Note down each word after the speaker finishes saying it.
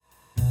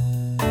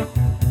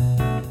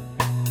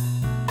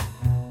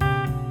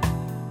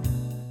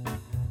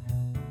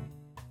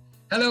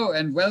Hello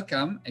and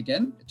welcome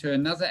again to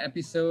another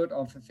episode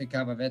of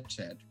Fikava Vet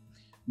Chat.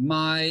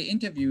 My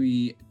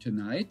interviewee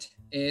tonight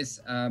is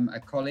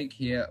a colleague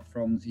here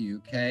from the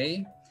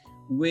UK,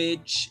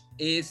 which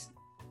is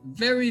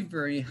very,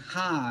 very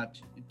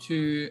hard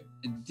to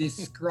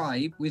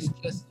describe with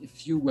just a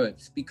few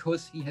words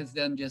because he has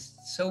done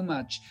just so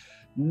much,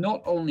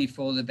 not only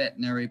for the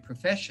veterinary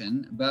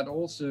profession, but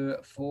also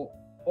for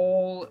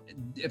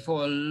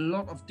a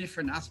lot of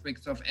different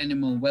aspects of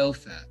animal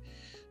welfare.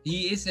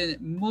 He is a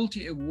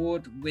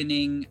multi-award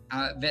winning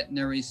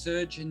veterinary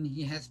surgeon.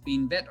 He has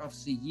been Vet of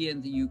the Year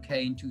in the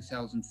UK in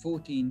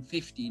 2014,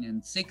 15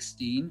 and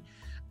 16.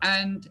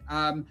 And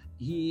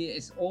he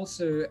is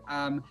also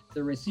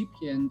the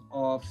recipient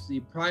of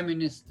the Prime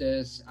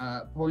Minister's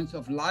Points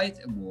of Light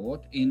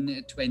Award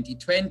in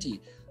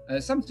 2020.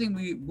 Something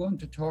we want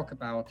to talk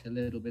about a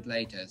little bit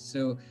later.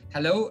 So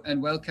hello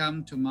and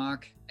welcome to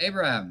Mark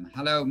Abraham.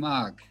 Hello,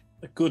 Mark.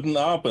 Guten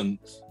Abend,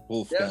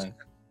 Wolfgang. Yes.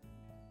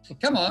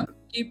 Come on,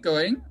 keep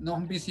going. Noch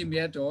ein bisschen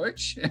mehr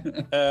Deutsch.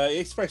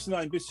 Ich spreche noch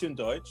ein bisschen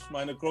Deutsch.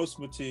 Meine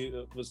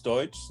Großmutter was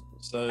Deutsch,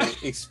 so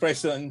ich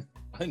spreche ein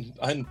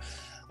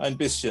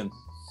bisschen.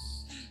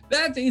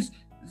 That is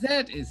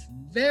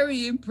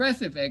very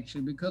impressive,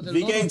 actually, because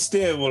Wie geht's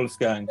dir,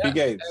 Wolfgang? Wie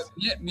geht's?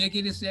 Mir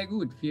geht es sehr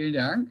gut. Vielen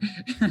Dank.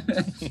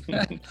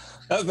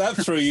 that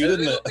threw you,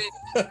 didn't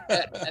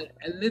it?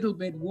 A little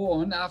bit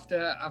worn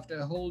after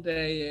a whole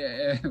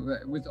day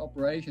with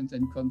operations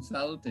and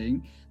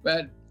consulting,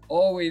 but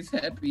always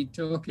happy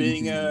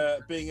talking.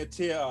 Being a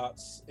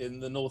tierarzt in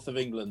the north of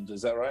England,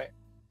 is that right?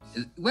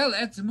 Well,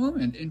 at the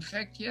moment, in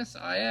fact, yes,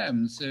 I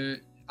am. So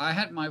I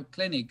had my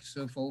clinic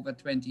for over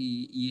 20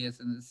 years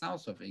in the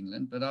south of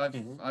England, but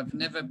I've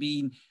never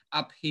been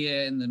up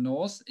here in the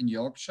north, in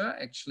Yorkshire,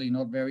 actually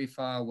not very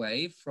far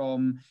away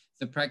from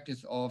the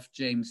practice of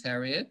James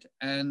Herriot.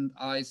 And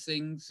I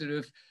think sort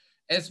of,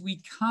 as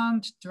we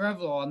can't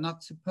travel or are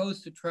not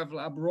supposed to travel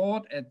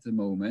abroad at the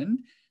moment,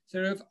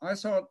 sort of, I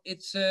thought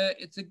it's a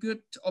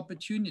good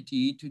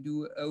opportunity to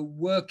do a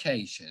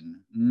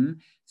workation.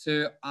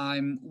 So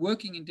I'm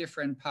working in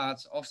different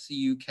parts of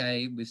the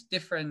UK with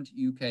different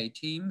UK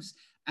teams.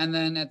 And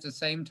then at the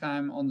same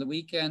time on the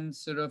weekend,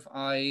 sort of,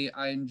 I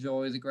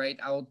enjoy the great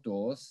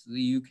outdoors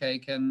the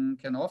UK can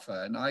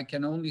offer. And I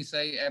can only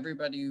say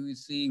everybody who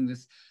is seeing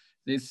this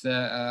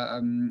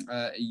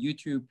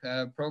YouTube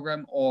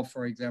program, or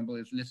for example,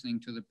 is listening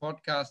to the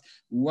podcast,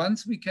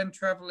 once we can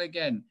travel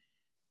again,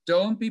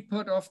 don't be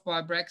put off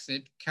by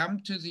Brexit. Come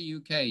to the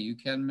UK. You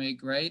can make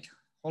great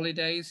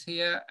holidays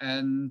here,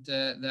 and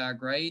there are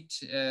great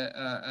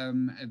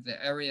the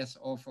areas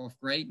of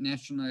great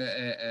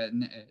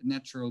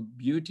natural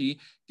beauty,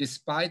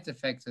 despite the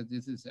fact that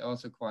this is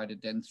also quite a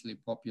densely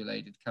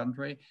populated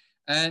country.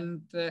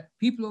 And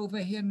people over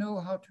here know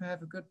how to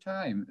have a good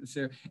time.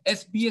 So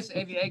SBS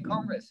AVA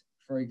Congress,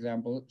 for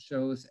example,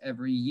 shows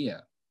every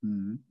year.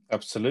 Mm-hmm.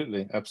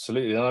 Absolutely.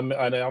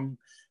 And I'm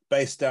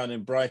based down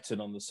in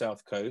Brighton on the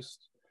south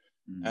coast.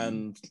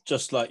 And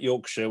just like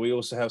Yorkshire, we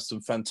also have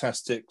some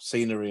fantastic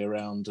scenery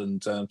around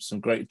and some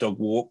great dog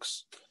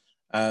walks.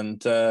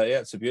 And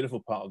it's a beautiful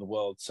part of the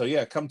world. So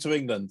yeah, come to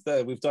England.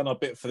 There, we've done our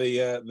bit for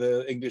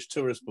the English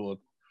Tourist Board.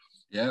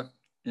 Yeah.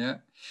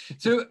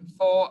 So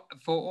for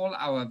all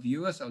our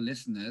viewers or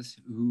listeners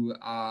who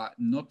are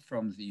not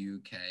from the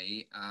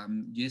UK,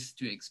 just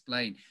to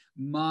explain,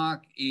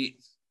 Mark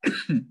is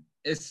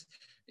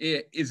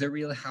a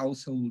real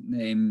household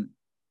name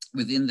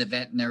within the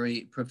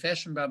veterinary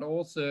profession, but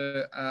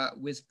also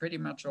with pretty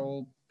much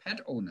all pet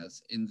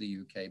owners in the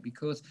UK,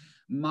 because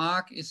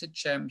Mark is a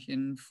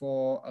champion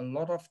for a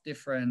lot of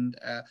different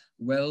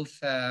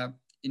welfare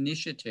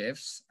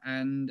initiatives.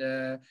 And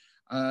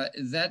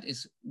that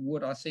is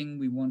what I think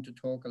we want to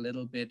talk a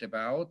little bit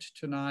about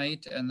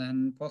tonight, and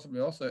then possibly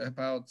also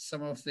about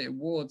some of the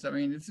awards. I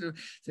mean, it's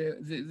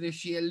the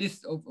sheer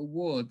list of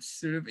awards,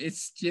 sort of,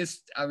 it's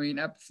just, I mean,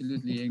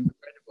 absolutely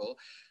incredible.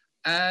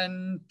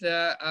 And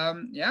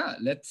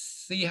let's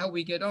see how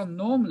we get on.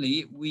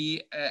 Normally,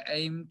 we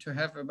aim to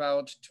have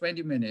about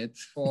 20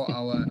 minutes for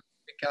our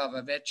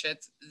Fikava Vet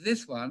Chats.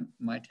 This one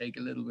might take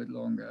a little bit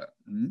longer.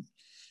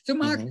 So,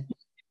 Mark,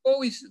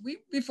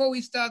 before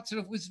we start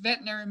sort of with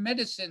veterinary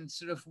medicine,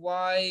 sort of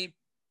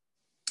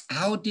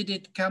how did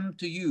it come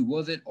to you?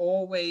 Was it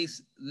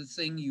always the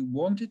thing you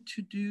wanted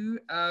to do,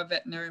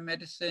 veterinary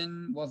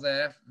medicine? Was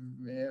there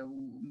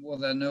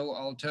no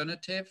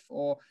alternative?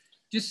 Or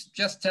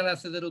just tell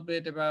us a little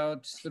bit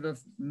about sort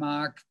of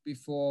Mark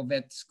before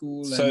vet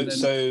school.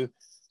 So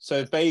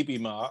baby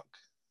Mark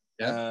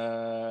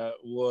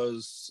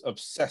was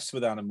obsessed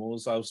with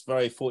animals. I was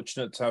very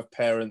fortunate to have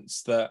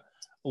parents that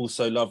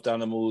also loved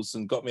animals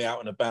and got me out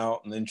and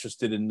about and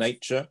interested in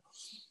nature.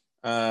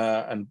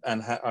 I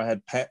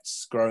had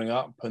pets growing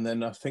up. And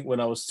then I think when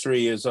I was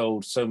 3 years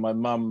old, so my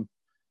mum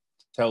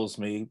tells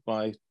me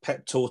my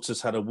pet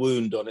tortoise had a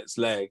wound on its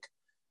leg,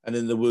 and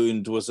in the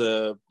wound was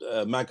a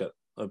maggot,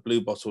 a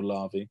blue bottle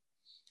larvae.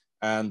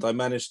 And I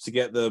managed to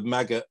get the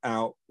maggot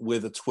out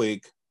with a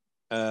twig.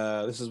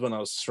 This is when I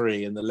was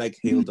 3, and the leg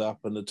healed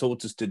up and the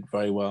tortoise did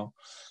very well.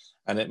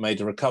 and it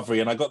made a recovery.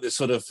 And I got this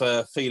sort of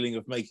feeling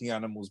of making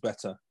animals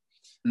better.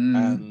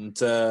 And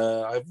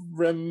I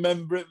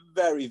remember it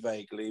very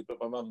vaguely, but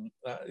my mum,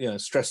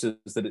 stresses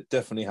that it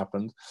definitely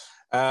happened.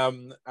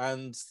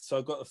 And so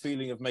I got the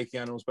feeling of making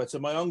animals better.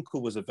 My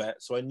uncle was a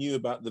vet, so I knew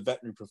about the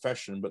veterinary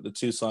profession, but the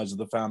two sides of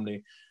the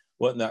family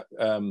weren't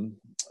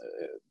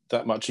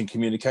that much in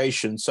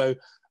communication. So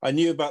I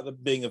knew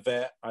about being a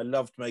vet. I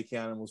loved making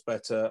animals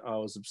better. I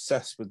was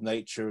obsessed with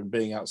nature and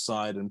being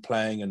outside and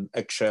playing, and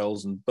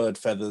eggshells and bird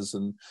feathers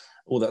and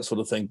all that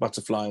sort of thing,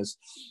 butterflies.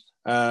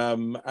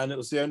 And it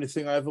was the only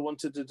thing I ever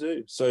wanted to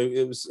do. So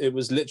it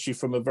was literally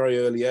from a very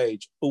early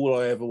age, all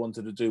I ever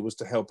wanted to do was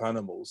to help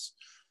animals.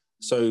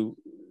 So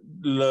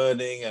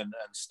learning and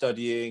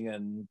studying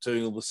and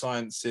doing all the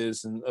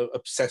sciences, and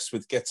obsessed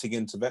with getting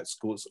into vet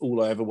school. It's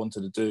all I ever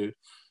wanted to do.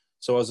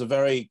 So I was a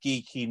very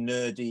geeky,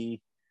 nerdy,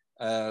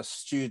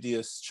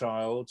 studious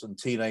child and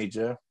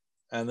teenager.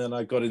 And then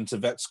I got into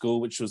vet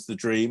school, which was the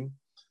dream.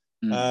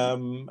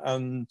 And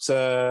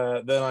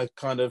then I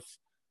kind of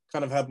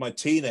had my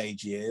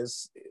teenage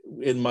years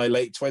in my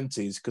late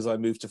 20s, because I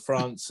moved to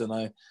France and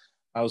I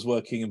was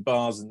working in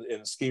bars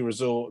in a ski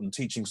resort and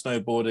teaching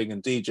snowboarding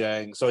and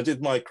DJing. So I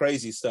did my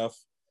crazy stuff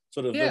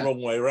sort of the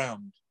wrong way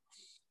around.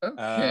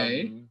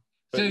 Okay.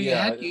 So you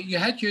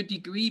had your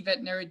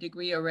veterinary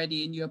degree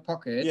already in your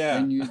pocket. Yeah,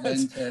 when you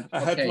then said, I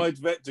had my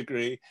vet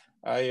degree.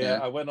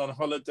 I went on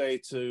holiday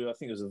to, I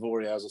think it was the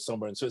Voriaz or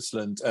somewhere in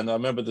Switzerland, and I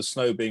remember the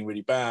snow being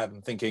really bad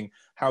and thinking,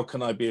 how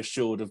can I be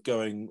assured of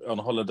going on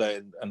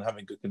holiday and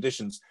having good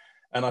conditions?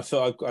 And I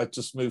thought I'd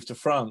just moved to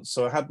France.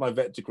 So I had my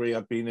vet degree.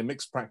 I'd been in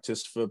mixed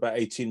practice for about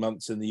 18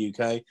 months in the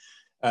UK.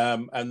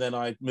 And then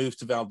I moved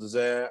to Val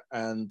d'Isère,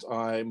 and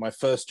my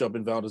first job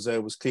in Val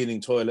d'Isère was cleaning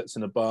toilets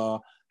in a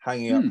bar,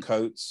 hanging up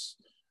coats,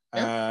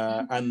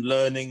 and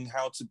learning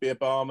how to be a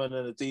barman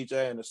and a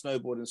DJ and a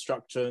snowboard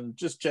instructor, and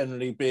just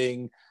generally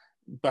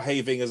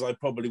behaving as I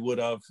probably would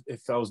have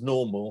if I was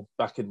normal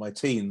back in my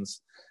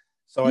teens.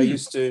 So I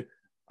used to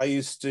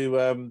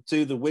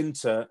do the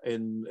winter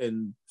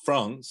in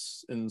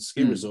France in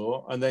ski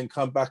resort, and then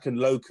come back and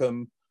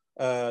locum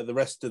the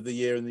rest of the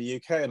year in the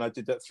UK. And I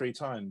did that 3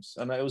 times,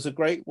 and it was a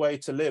great way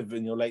to live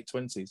in your late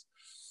 20s.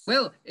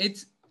 Well,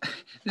 it's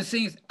the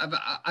thing is,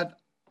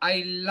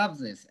 I love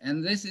this,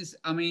 and this is,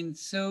 I mean,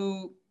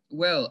 so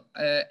well.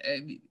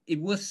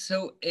 It was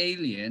so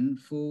alien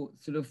for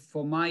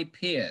my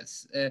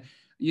peers.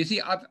 You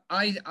see,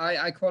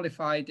 I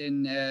qualified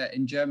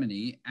in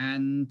Germany,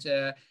 and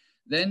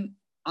then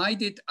I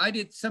did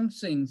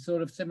something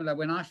sort of similar.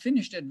 When I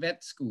finished at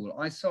vet school,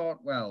 I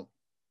thought, well,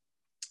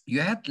 you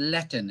had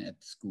Latin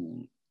at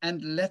school,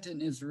 and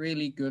Latin is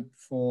really good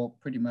for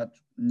pretty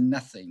much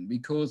nothing,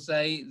 because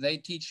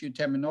they teach you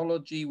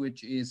terminology,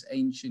 which is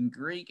ancient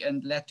Greek,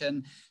 and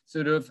Latin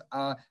sort of,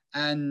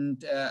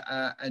 and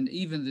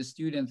even the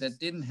students that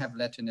didn't have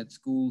Latin at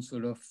school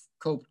sort of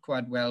coped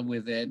quite well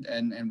with it,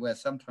 and were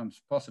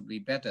sometimes possibly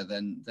better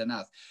than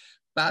us.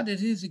 But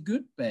it is a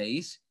good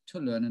base to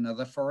learn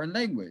another foreign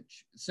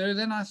language. So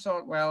then I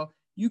thought, well,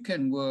 you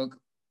can work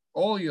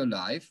all your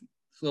life.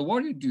 So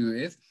what you do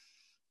is,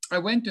 I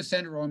went to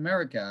Central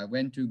America. I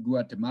went to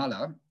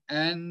Guatemala,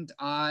 and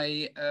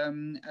I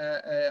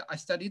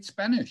studied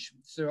Spanish.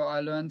 So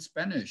I learned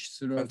Spanish.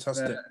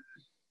 Fantastic.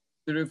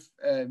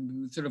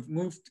 Sort of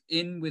moved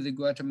in with a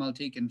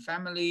Guatemaltecan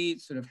family.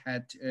 Sort of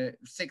had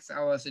 6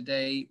 hours a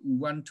day,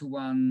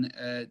 one-to-one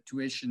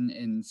tuition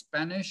in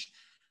Spanish,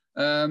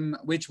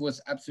 which was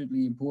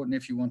absolutely important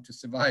if you want to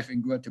survive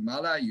in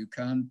Guatemala. You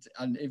can't,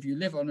 and if you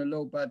live on a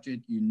low budget,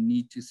 you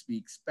need to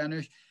speak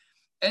Spanish.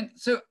 And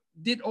so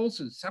did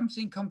also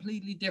something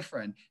completely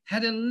different.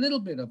 Had a little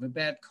bit of a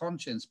bad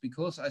conscience,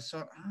 because I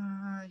thought,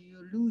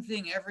 you're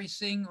losing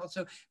everything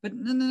also. But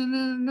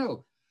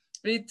no.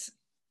 It's,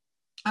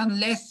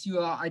 unless you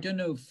are, I don't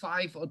know,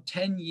 5 or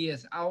 10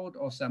 years out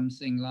or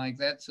something like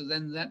that. So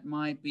then that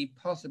might be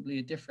possibly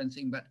a different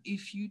thing. But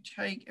if you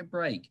take a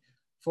break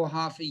for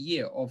half a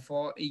year or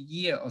for a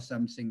year or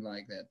something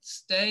like that,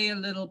 stay a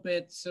little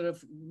bit sort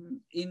of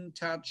in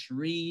touch,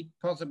 read,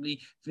 possibly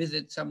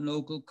visit some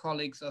local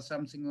colleagues or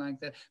something like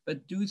that,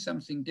 but do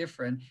something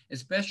different,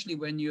 especially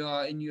when you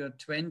are in your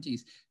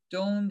 20s.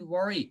 Don't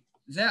worry.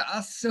 There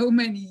are so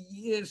many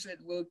years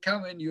that will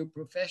come in your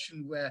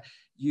profession where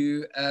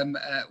you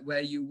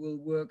will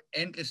work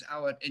endless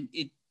hours, and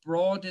it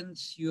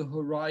broadens your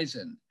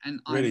horizon. And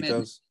really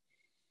does.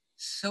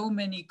 So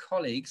many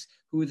colleagues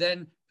who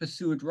then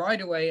pursued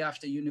right away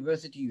after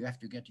university. You have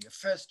to get your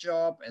first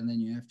job, and then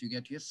you have to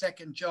get your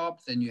second job,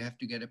 then you have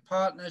to get a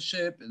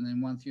partnership, and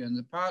then once you're in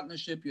the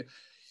partnership,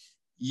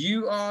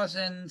 you are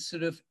then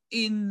sort of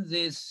in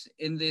this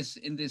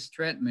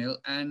treadmill.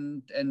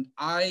 And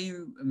I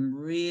am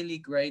really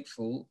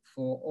grateful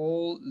for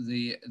all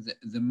the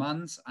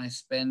months I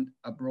spent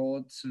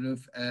abroad, sort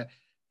of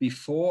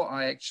before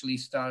I actually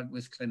started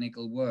with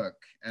clinical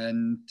work.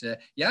 And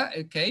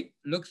okay,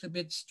 looks a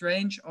bit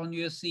strange on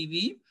your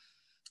CV,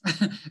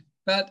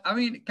 but I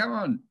mean, come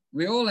on,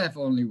 we all have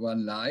only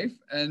one life,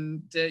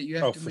 and you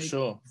have to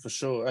for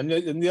sure. And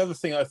the other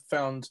thing I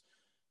found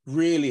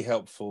really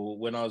helpful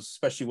when I was,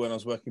 especially when I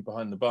was working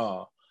behind the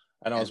bar,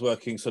 and I was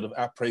working sort of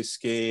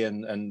après-ski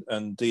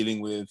and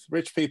dealing with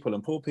rich people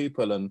and poor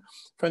people and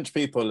French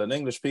people and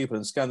English people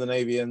and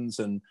Scandinavians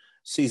and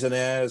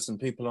seasonaires and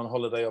people on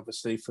holiday,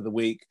 obviously, for the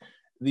week.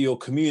 Your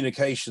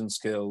communication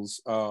skills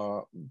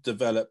are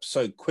developed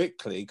so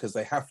quickly because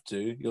they have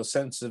to. Your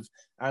sense of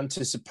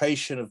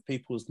anticipation of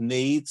people's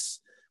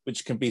needs,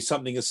 which can be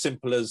something as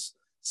simple as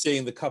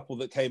seeing the couple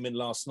that came in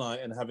last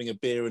night and having a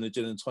beer and a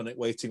gin and tonic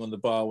waiting on the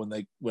bar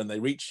when they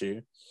reach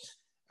you.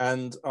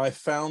 And I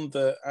found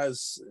that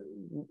as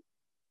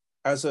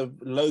a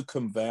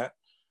locum vet,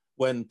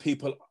 when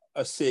people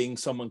are seeing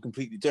someone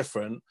completely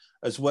different,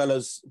 as well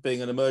as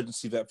being an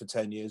emergency vet for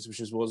 10 years, which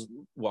was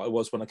what I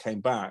was when I came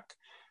back.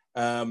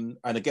 And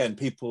again,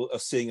 people are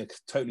seeing a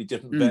totally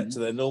different vet to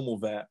their normal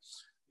vet.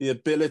 The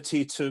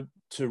ability to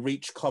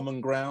reach common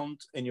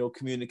ground in your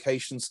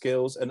communication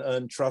skills and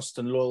earn trust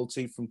and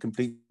loyalty from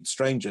complete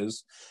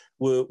strangers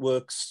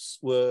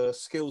were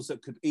skills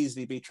that could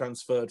easily be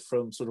transferred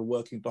from sort of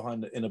working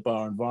in a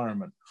bar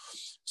environment.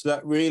 So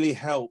that really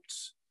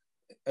helped.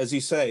 As you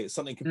say, it's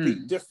something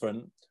completely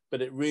different,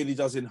 but it really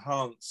does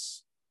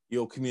enhance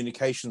your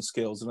communication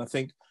skills. And I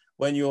think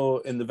when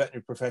you're in the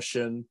veterinary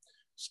profession,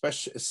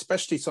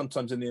 especially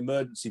sometimes in the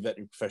emergency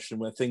veterinary profession,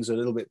 where things are a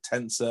little bit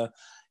tenser,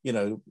 you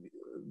know,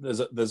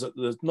 there's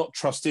not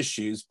trust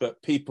issues,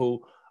 but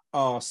people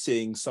are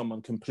seeing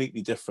someone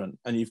completely different,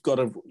 and you've got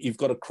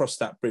to cross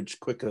that bridge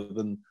quicker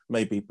than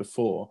maybe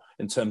before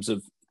in terms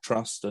of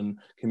trust and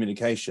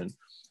communication.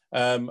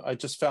 I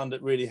just found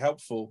it really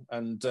helpful.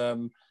 And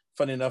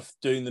funny enough,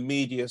 doing the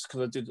media,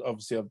 because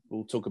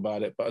we'll talk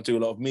about it, but I do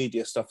a lot of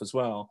media stuff as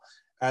well.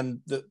 And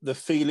the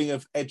feeling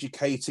of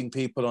educating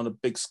people on a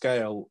big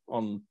scale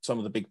on some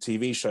of the big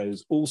TV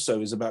shows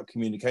also is about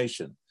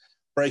communication,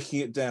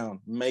 breaking it down,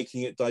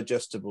 making it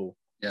digestible,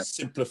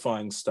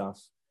 simplifying stuff,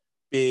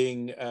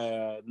 being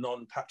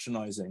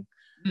non-patronizing.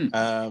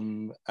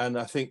 And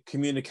I think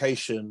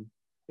communication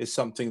is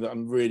something that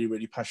I'm really,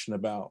 really passionate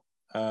about.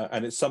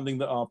 And it's something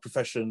that our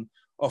profession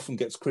often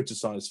gets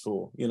criticized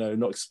for, you know,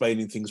 not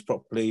explaining things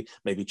properly,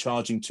 maybe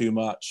charging too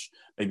much,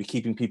 maybe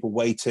keeping people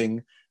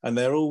waiting. And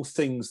they're all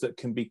things that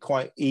can be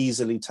quite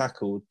easily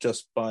tackled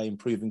just by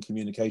improving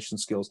communication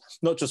skills,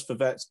 not just for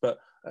vets, but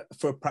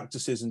for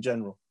practices in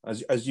general,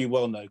 as you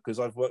well know, because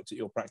I've worked at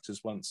your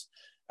practice once,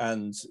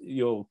 and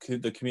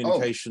the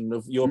communication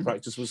of your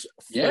practice was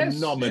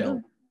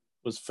phenomenal.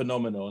 Was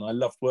phenomenal, and I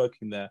loved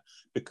working there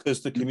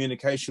because the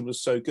communication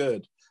was so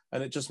good,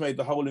 and it just made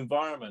the whole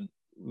environment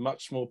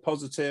much more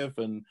positive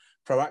and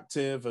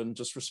proactive and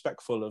just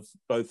respectful of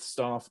both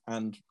staff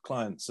and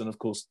clients, and of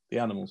course the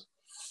animals.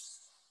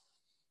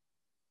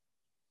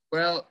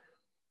 Well,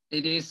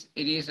 it is.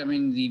 I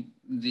mean,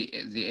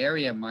 the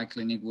area my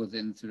clinic was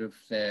in, sort of,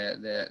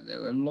 there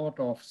were a lot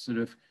of sort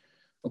of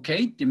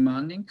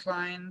demanding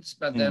clients,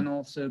 but then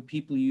also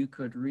people you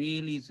could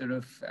really sort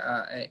of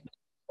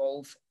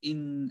involve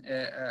in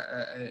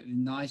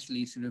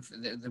nicely. Sort of,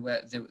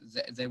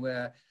 they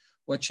were,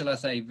 what shall I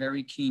say,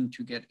 very keen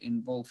to get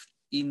involved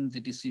in the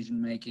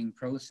decision-making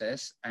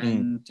process.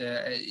 And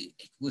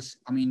it was,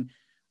 I mean,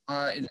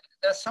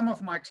 there's some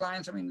of my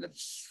clients, I mean,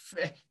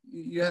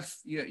 you have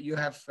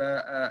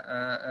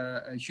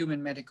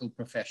human medical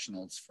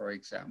professionals, for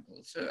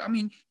example. So, I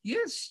mean,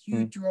 yes,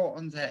 you draw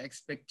on their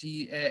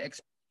expertise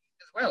as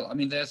well. I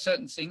mean, there are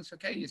certain things,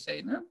 you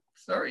say, no,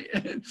 sorry,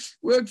 it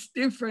works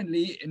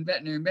differently in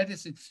veterinary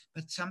medicine,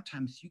 but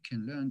sometimes you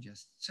can learn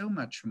just so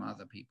much from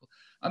other people.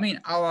 I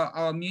mean,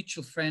 our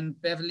mutual friend,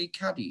 Beverly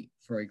Cuddy,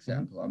 for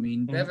example. I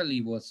mean,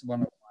 Beverly was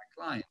one of my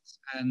clients,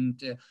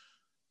 and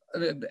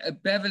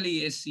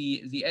Beverly is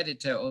the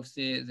editor of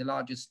the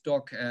largest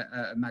dog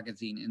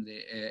magazine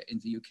in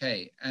the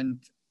UK.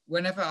 And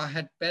whenever I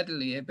had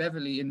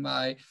Beverly in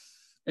my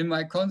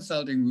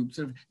consulting group,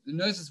 sort of, the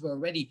nurses were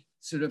already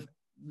sort of,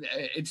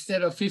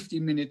 instead of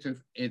 15 minutes,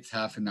 it's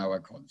half an hour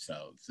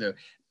consult. So,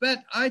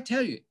 but I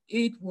tell you,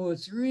 it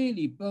was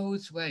really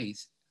both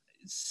ways.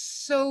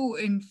 So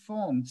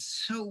informed,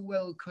 so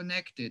well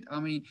connected. I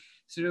mean,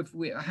 sort of,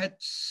 I had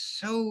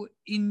so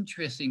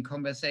interesting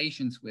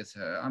conversations with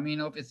her. I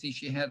mean, obviously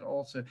she had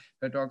also,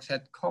 her dogs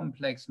had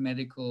complex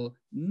medical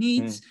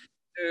needs,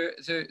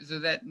 so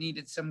that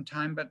needed some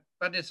time, but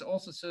it's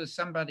also so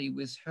somebody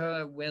with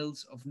her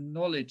wealth of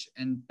knowledge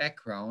and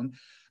background.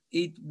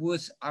 It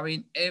was, I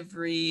mean,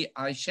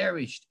 I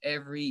cherished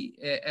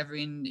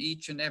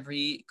each and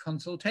every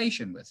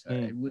consultation with her.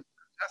 It was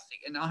fantastic.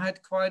 And I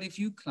had quite a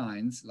few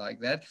clients like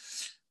that,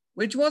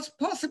 which was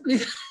possibly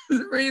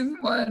the reason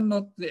why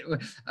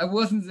I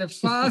wasn't the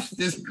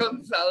fastest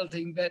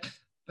consulting, but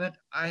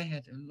I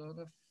had a lot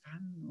of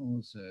fun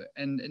also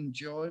and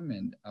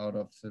enjoyment out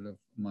of sort of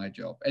my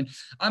job. And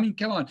I mean,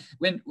 come on,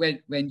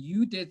 when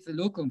you did the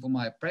locum for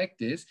my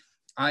practice,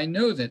 I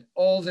know that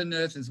all the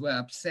nurses were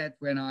upset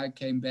when I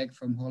came back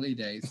from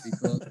holidays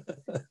because,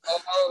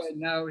 and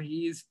now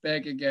he's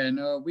back again.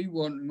 Oh, we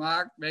want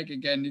Mark back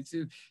again.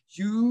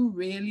 You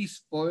really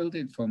spoiled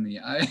it for me.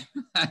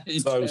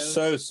 I'm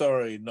so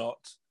sorry, not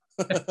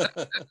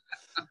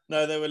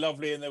No, they were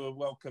lovely and they were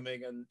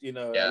welcoming, and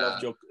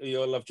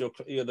I loved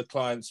the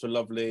clients were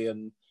lovely,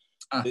 and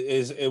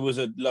it was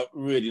a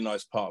really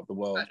nice part of the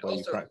world where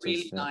you practice.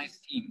 Really nice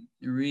team,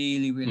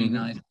 really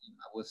nice team.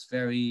 I was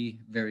very,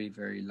 very,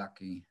 very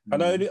lucky.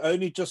 And I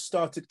only just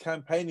started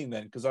campaigning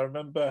then, because I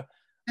remember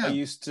I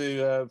used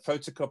to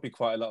photocopy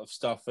quite a lot of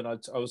stuff, and I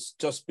was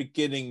just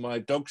beginning my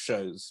dog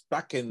shows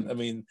back in. I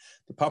mean,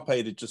 the Pup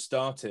Aid had just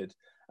started,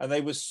 and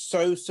they were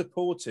so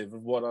supportive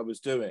of what I was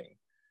doing,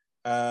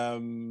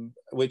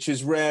 which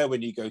is rare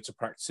when you go to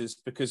practice,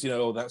 because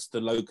that's the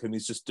locum,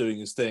 he's just doing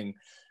his thing.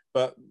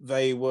 But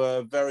they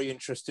were very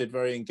interested,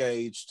 very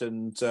engaged,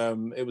 and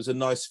it was a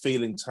nice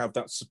feeling to have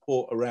that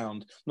support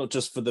around, not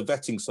just for the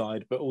vetting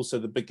side, but also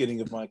the beginning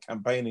of my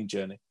campaigning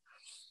journey.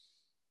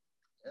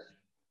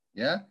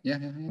 Yeah.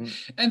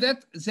 And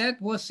that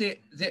was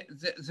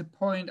the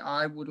point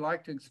I would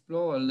like to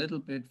explore a little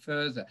bit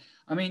further.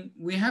 I mean,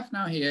 we have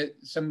now here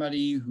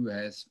somebody who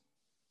has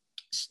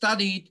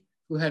studied,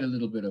 who had a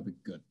little bit of a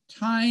good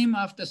time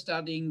after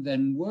studying,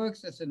 then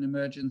works as an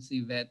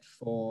emergency vet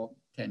for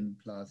 10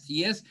 plus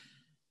years.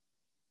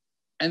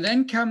 And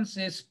then comes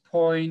this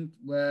point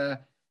where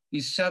you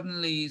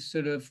suddenly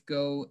sort of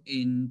go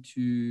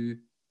into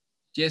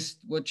just,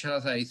 what shall I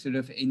say, sort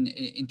of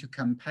into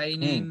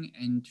campaigning,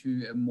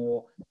 into a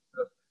more,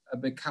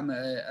 become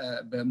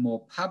a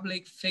more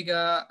public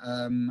figure.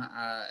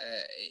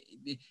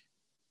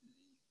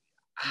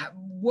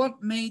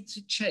 What made the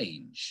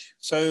change?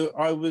 So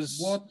I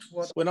was,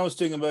 when I was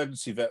doing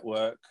emergency vet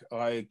work,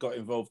 I got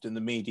involved in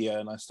the media,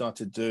 and I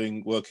started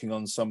working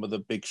on some of the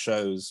big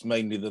shows,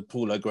 mainly the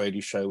Paul O'Grady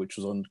show, which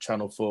was on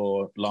Channel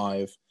 4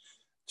 live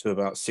to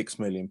about 6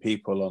 million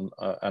people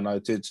on. And I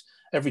did,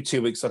 every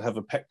 2 weeks, I'd have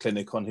a pet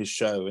clinic on his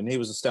show, and he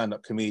was a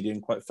stand-up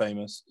comedian, quite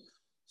famous,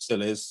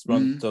 still is.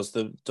 Does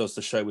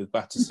the show with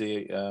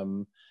Battersea,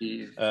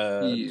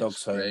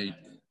 Dogs Home. Great.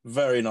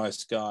 Very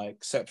nice guy,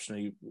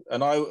 exceptionally.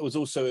 And I was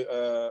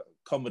also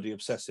comedy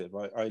obsessive.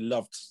 I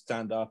loved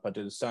stand-up. I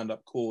did a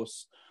stand-up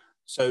course.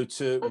 So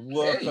to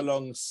work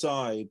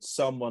alongside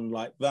someone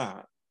like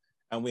that,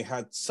 and we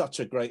had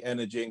such a great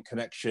energy and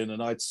connection,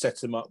 and I'd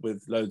set him up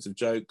with loads of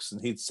jokes,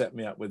 and he'd set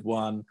me up with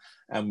one,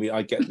 and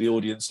I'd get the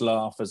audience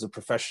laugh as a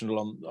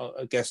professional,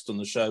 a guest on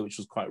the show, which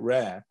was quite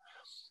rare.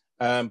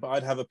 But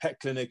I'd have a pet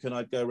clinic, and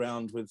I'd go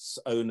around with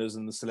owners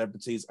and the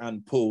celebrities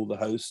and Paul, the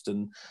host,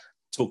 and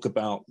talk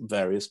about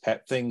various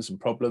pet things and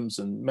problems,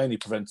 and mainly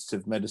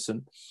preventative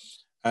medicine,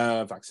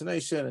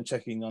 vaccination and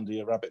checking under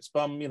your rabbit's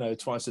bum,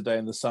 twice a day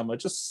in the summer,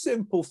 just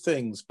simple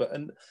things, but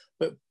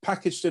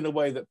packaged in a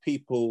way that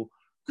people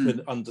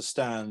could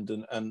understand,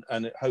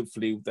 and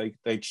hopefully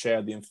they'd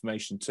share the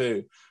information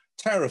too.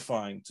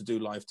 Terrifying to do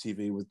live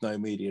TV with no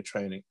media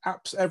training,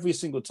 every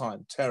single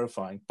time,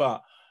 terrifying,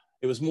 but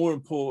it was more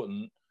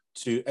important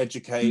to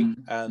educate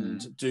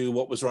and do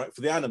what was right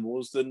for the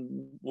animals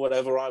than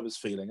whatever I was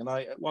feeling. And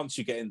once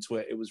you get into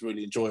it, it was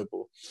really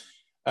enjoyable.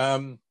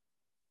 The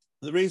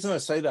reason I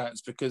say that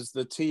is because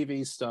the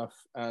TV stuff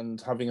and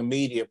having a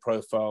media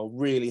profile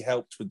really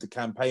helped with the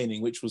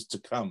campaigning, which was to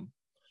come.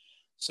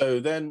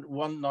 So then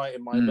one night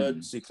in my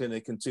emergency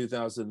clinic in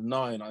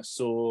 2009, I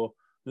saw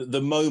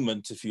the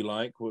moment, if you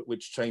like,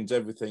 which changed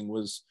everything.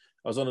 Was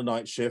I was on a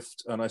night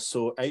shift, and I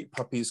saw 8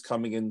 puppies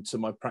coming into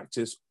my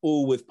practice,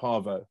 all with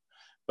parvo.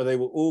 But they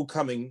were all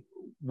coming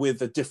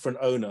with a different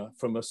owner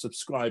from a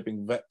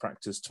subscribing vet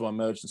practice to our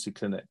emergency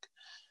clinic.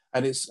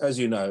 And it's, as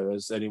you know,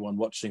 as anyone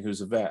watching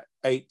who's a vet,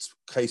 8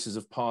 cases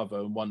of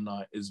parvo in one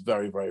night is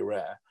very, very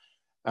rare.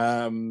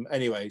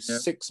 Anyway,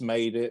 6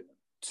 made it,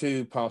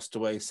 2 passed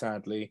away,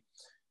 sadly.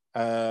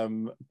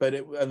 And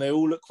they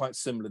all look quite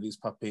similar, these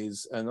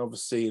puppies. And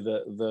obviously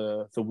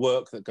the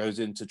work that goes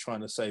into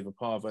trying to save a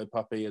parvo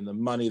puppy, and the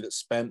money that's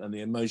spent, and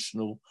the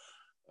emotional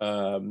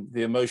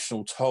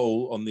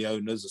toll on the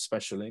owners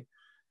especially.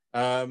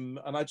 And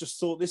I just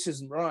thought, this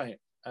isn't right.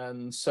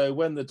 And so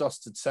when the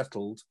dust had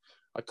settled,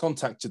 I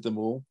contacted them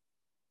all,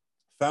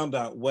 found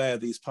out where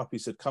these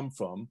puppies had come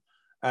from.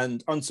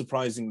 And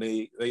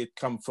unsurprisingly, they had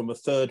come from a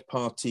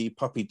third-party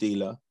puppy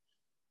dealer,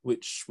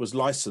 which was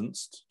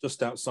licensed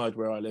just outside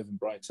where I live in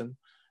Brighton.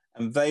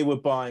 And they were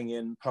buying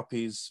in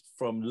puppies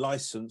from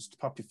licensed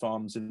puppy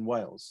farms in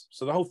Wales.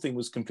 So the whole thing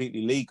was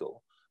completely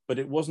legal, but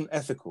it wasn't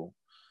ethical.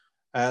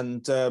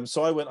 And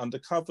so I went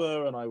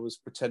undercover, and I was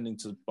pretending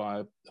to buy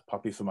a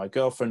puppy for my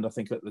girlfriend. I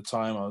think at the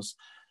time I was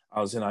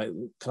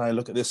can I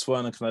look at this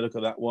one, and can I look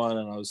at that one?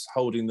 And I was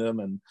holding them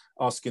and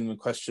asking them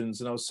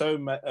questions. And I was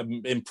so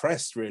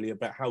impressed really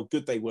about how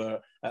good they were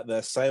at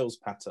their sales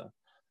patter.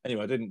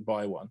 Anyway, I didn't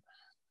buy one.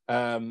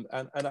 And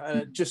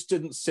it just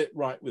didn't sit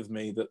right with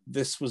me that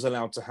this was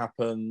allowed to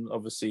happen.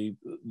 Obviously,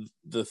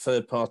 the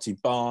third-party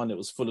barn, it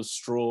was full of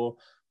straw,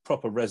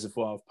 proper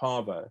reservoir of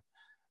parvo.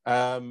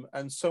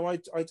 And so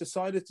I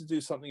decided to do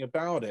something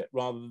about it,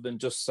 rather than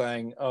just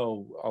saying,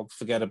 oh, I'll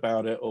forget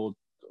about it, or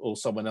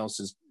someone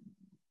else is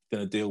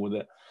going to deal with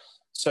it.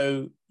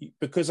 So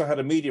because I had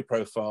a media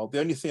profile, the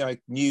only thing I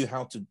knew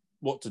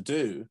what to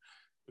do,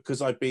 because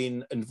I'd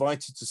been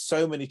invited to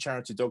so many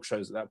charity dog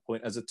shows at that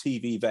point as a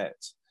TV vet,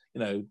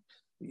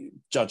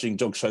 judging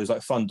dog shows,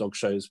 like fun dog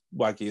shows,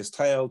 Waggiest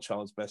Tail,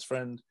 Child's Best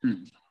Friend.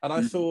 And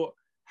I thought,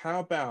 how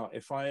about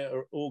if I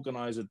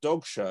organize a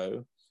dog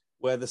show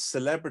where the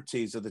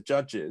celebrities are the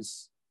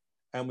judges,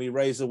 and we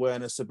raise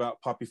awareness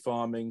about puppy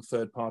farming,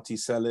 third-party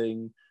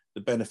selling,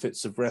 the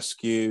benefits of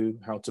rescue,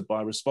 how to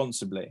buy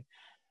responsibly.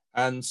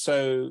 And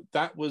so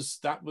that was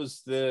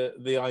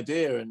the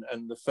idea.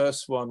 And the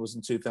first one was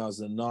in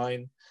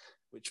 2009,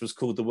 which was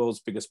called the World's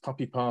Biggest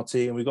Puppy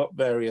Party. And we got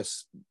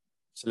various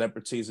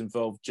celebrities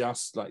involved,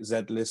 just like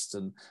Z-List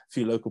and a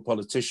few local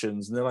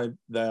politicians. And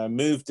then I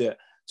moved it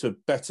to a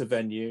better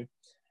venue,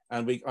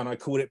 and I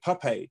called it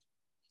Pup Aid.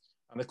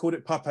 And I called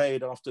it Pup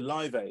Aid after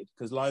Live Aid,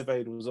 because Live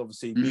Aid was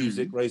obviously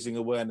music, raising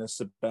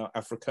awareness about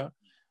Africa.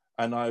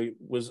 And I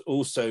was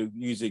also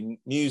using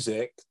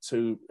music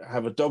to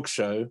have a dog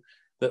show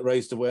that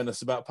raised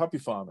awareness about puppy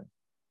farming.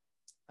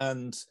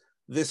 And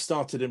this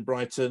started in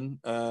Brighton,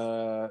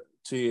 2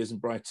 years in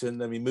Brighton.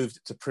 Then we moved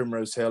it to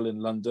Primrose Hill in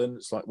London.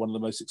 It's like one of the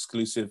most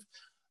exclusive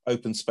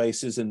open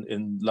spaces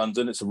in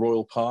London. It's a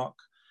royal park,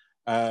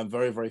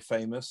 very, very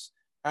famous.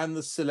 And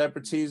the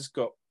celebrities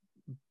got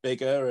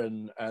bigger,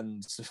 and I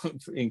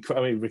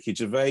mean, Ricky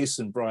Gervais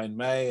and Brian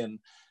May, and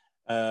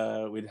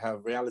we'd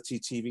have reality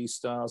TV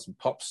stars and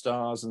pop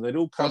stars, and they'd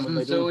all come.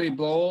 Wasn't Zoe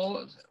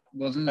Ball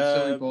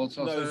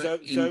also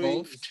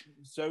involved?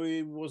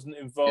 Zoe wasn't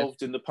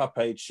involved in the Pup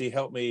Aid. She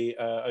helped me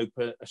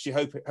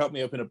helped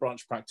me open a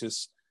branch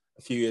practice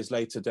a few years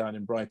later down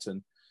in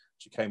Brighton.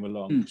 She came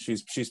along.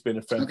 She's been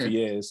a friend for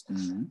years.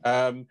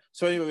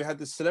 So anyway, we had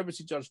this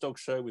celebrity judge dog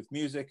show with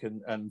music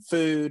and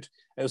food.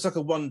 It was like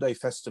a one-day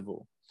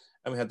festival.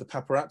 And we had the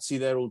paparazzi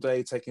there all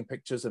day taking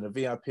pictures, and a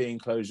VIP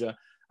enclosure.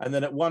 And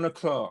then at 1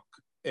 o'clock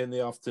in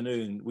the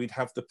afternoon, we'd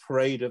have the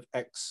parade of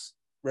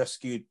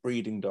ex-rescued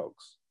breeding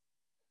dogs.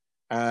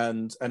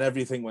 And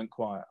everything went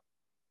quiet.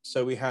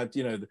 So we had,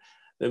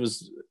 there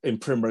was in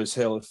Primrose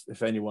Hill,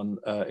 if anyone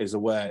is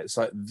aware, it's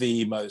like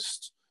the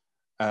most,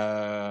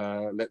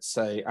 let's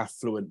say,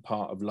 affluent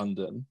part of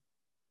London.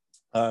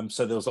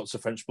 So there was lots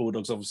of French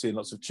bulldogs, obviously, and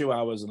lots of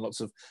chihuahuas, and lots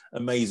of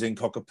amazing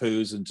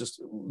cockapoos, and just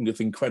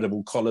with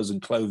incredible collars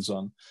and clothes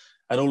on.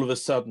 And all of a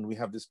sudden, we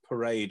have this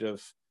parade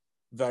of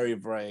very,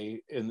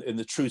 very, in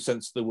the true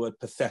sense of the word,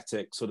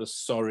 pathetic, sort of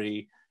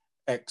sorry,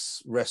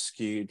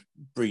 ex-rescued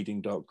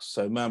breeding dogs.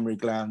 So mammary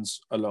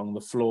glands along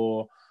the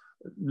floor,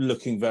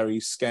 looking very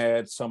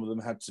scared. Some of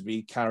them had to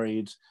be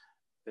carried,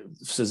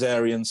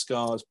 cesarean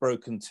scars,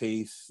 broken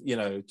teeth,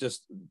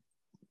 just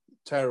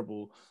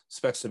terrible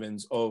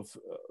specimens of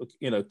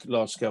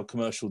large-scale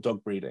commercial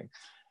dog breeding.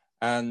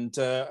 And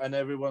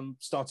everyone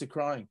started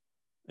crying.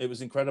 It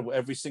was incredible.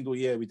 Every single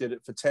year, we did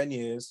it for 10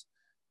 years.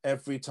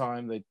 Every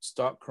time they'd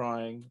start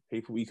crying,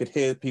 you could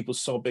hear people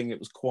sobbing. It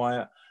was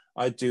quiet.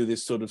 I'd do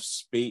this sort of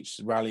speech,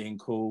 rallying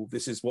call.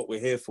 This is what we're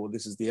here for.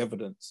 This is the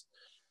evidence.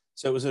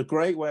 So it was a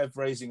great way of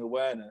raising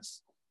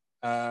awareness.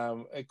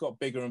 It got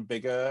bigger and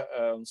bigger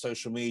on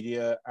social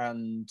media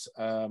and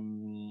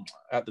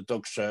at the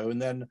dog show.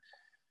 And then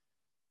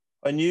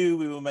I knew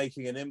we were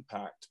making an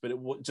impact, but it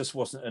just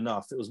wasn't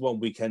enough. It was one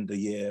weekend a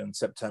year in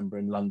September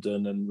in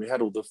London, and we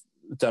had all the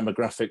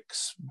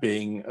demographics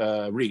being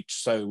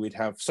reached. So we'd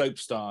have soap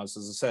stars,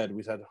 as I said,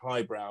 we'd had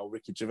highbrow,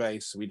 Ricky Gervais,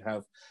 we'd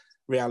have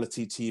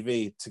reality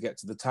TV to get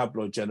to the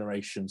tabloid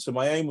generation. So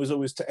my aim was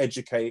always to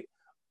educate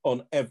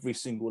on every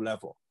single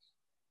level.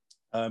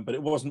 But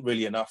it wasn't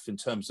really enough in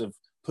terms of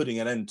putting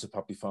an end to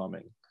puppy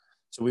farming.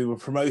 So we were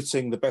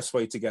promoting the best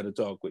way to get a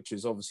dog, which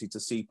is obviously to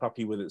see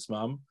puppy with its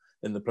mum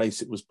in the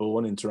place it was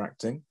born,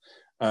 interacting,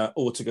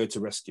 or to go to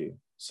rescue.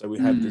 So we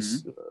had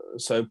this,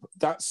 so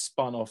that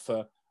spun off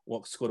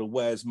what's called a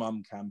Where's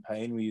Mum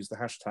campaign. We used the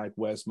hashtag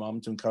Where's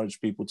Mum to encourage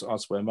people to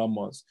ask where mum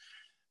was,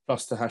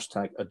 plus the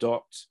hashtag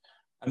adopt.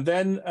 And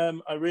then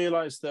I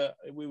realized that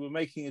we were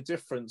making a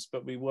difference,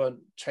 but we weren't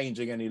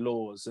changing any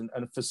laws.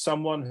 And for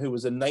someone who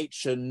was a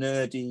nature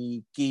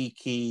nerdy,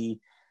 geeky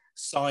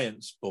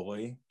science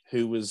boy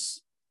who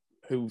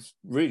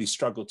really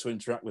struggled to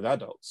interact with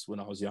adults when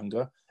I was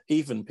younger,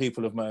 even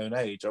people of my own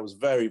age, I was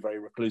very, very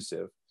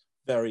reclusive,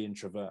 very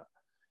introvert.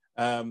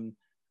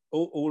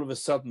 All of a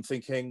sudden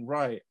thinking,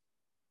 right,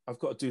 I've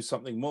got to do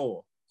something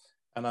more.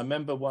 And I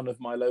remember one of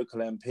my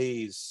local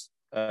MPs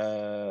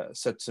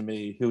said to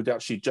me, who had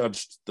actually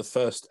judged the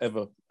first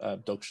ever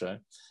dog show,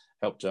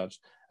 helped judge,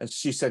 and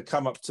she said,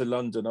 come up to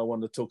London, I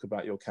want to talk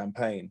about your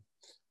campaign,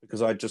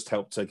 because I just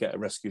helped her get a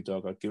rescue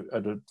dog.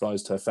 I'd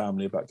advised her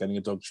family about getting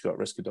a dog. She got a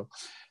rescue dog.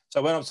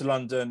 So I went up to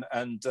London,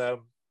 and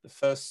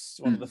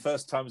one of the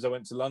first times I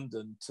went to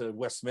London, to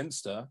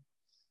Westminster,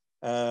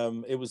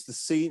 it was the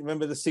scene,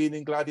 remember the scene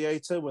in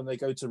Gladiator when they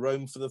go to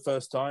Rome for the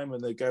first time,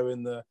 and they go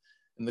in the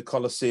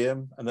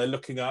Colosseum, and they're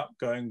looking up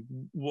going,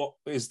 what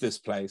is this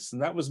place?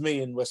 And that was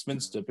me in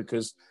Westminster,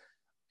 because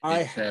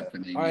I had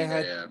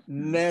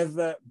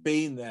never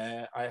been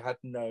there. I had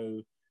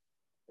no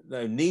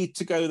need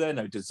to go there,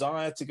 no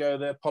desire to go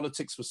there.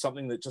 Politics was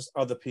something that just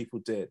other people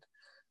did.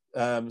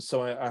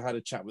 So I had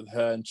a chat with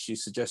her, and she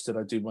suggested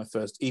I do my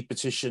first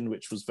e-petition,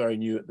 which was very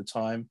new at the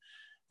time.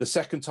 The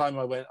second time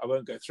I went, I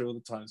won't go through all the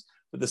times,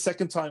 but the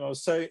second time I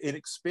was so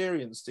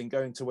inexperienced in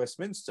going to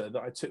Westminster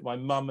that I took my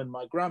mum and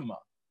my grandma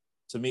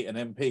to meet an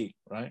MP,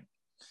 right?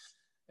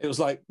 It was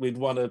like we'd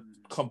won a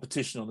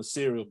competition on a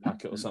cereal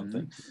packet or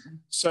something.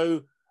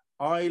 So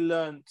I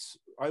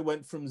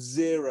went from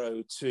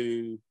 0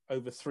 to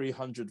over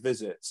 300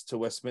 visits to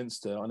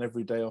Westminster on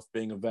every day off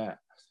being a vet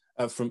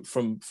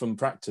from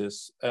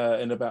practice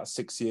in about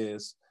 6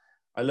 years.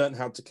 I learned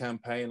how to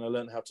campaign, I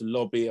learned how to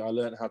lobby, I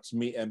learned how to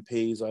meet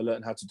MPs, I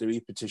learned how to do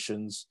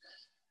e-petitions.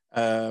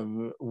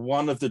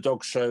 One of the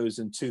dog shows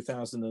in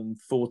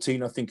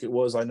 2014, I think it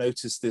was, I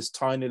noticed this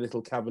tiny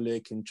little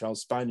Cavalier King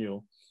Charles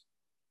Spaniel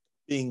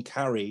being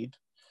carried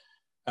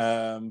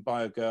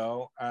by a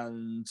girl,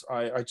 and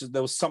I just,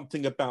 there was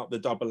something about the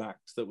double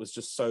act that was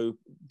just so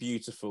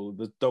beautiful.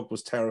 The dog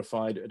was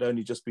terrified. It had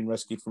only just been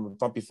rescued from a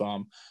puppy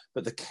farm,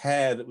 but the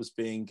care that was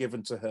being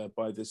given to her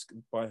by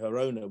her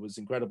owner was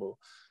incredible.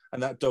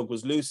 And that dog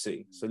was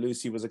Lucy. So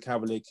Lucy was a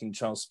Cavalier King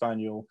Charles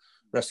Spaniel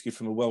rescued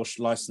from a Welsh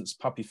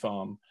licensed puppy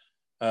farm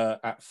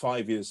at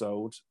 5 years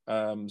old.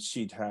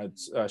 She had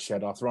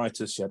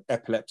arthritis, she had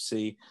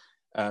epilepsy,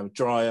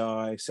 dry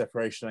eye,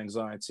 separation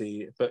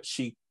anxiety, but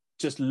she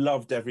just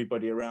loved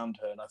everybody around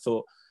her. And I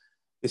thought,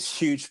 this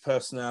huge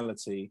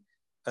personality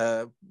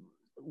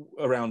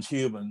around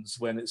humans,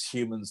 when it's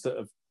humans that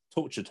have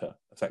tortured her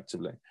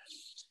effectively.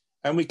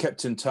 And we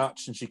kept in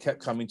touch, and she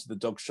kept coming to the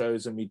dog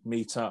shows, and we'd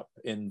meet up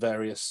in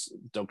various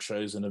dog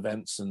shows and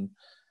events. And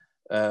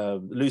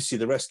Lucy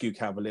the Rescue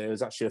Cavalier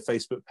is actually a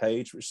Facebook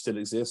page which still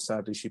exists.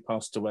 Sadly, she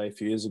passed away a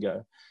few years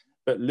ago.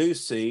 But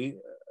Lucy's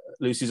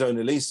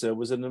owner Lisa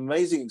was an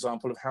amazing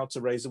example of how to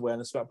raise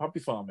awareness about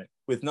puppy farming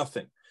with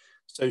nothing.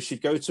 So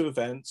she'd go to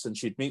events and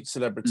she'd meet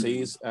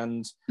celebrities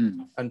and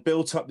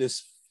built up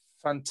this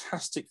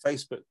fantastic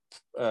Facebook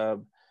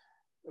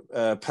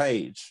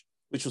page,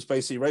 which was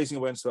basically raising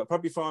awareness about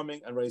puppy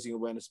farming and raising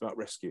awareness about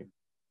rescue.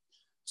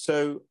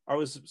 So I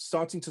was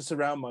starting to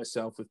surround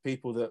myself with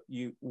people that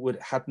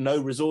had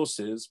no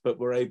resources, but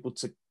were able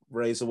to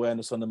raise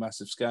awareness on a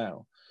massive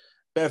scale.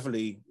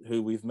 Beverly,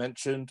 who we've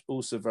mentioned,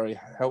 also very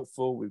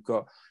helpful. We've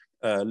got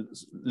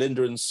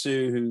Linda and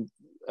Sue,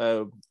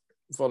 who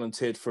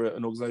volunteered for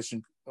an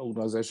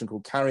organisation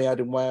called Cariad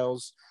in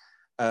Wales.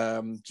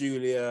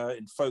 Julia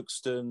in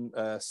Folkestone,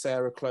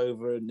 Sarah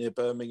Clover near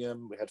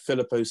Birmingham. We had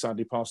Philippa, who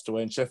sadly passed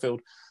away in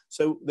Sheffield.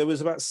 So there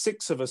was about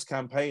 6 of us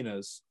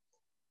campaigners,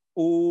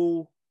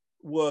 all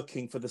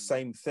working for the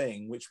same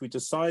thing, which we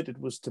decided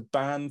was to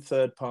ban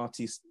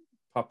third-party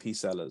puppy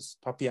sellers,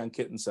 puppy and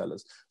kitten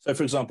sellers. So,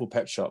 for example,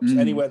 pet shops,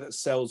 anywhere that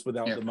sells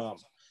without the mum,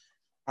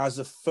 as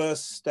a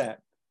first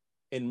step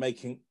in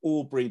making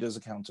all breeders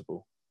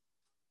accountable.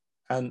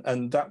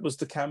 And that was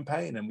the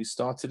campaign. And we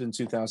started in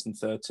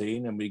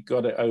 2013, and we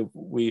got it over.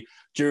 We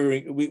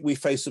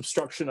faced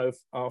obstruction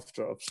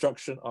after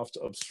obstruction after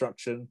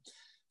obstruction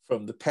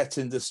from the pet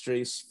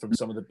industries, from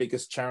some of the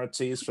biggest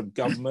charities, from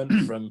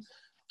government, from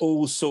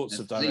all sorts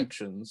of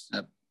directions.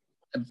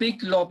 A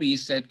big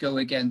lobbies that go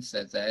against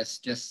that. There's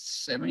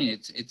just, I mean,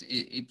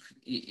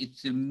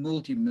 it's a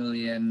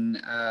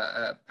multi-million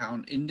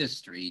pound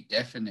industry,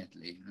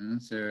 definitely.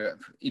 So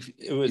if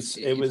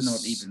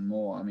not even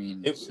more, I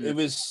mean, it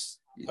was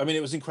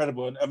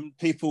incredible. And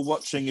people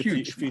watching, if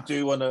you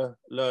do want to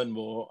learn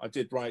more, I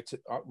did write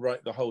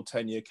the whole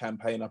 10-year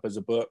campaign up as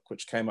a book,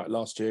 which came out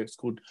last year. It's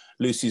called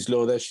Lucy's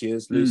Law. There she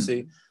is,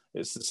 Lucy.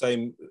 It's the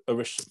same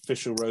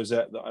official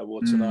rosette that I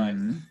wore tonight.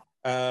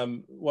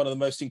 One of the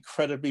most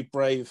incredibly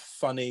brave,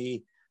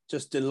 funny,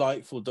 just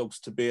delightful dogs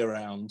to be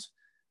around,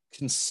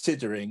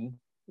 considering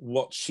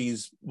what she'd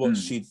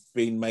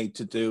been made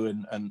to do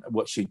and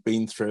what she'd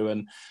been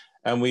through.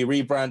 And we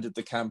rebranded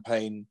the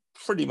campaign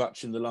pretty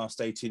much in the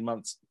last 18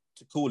 months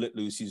to call it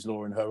Lucy's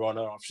Law in her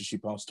honor after she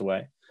passed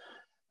away.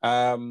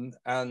 And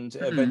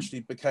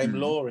eventually became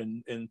law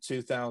in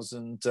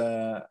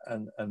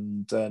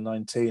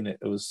 2019. It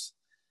was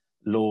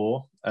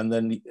law, and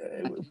then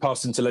it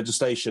passed into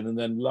legislation, and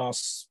then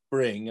last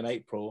spring in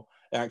April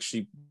it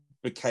actually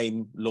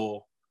became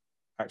law,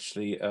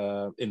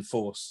 in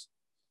force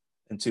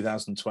in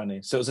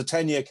 2020. So it was a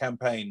 10-year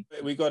campaign.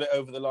 We got it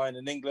over the line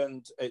in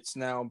England. It's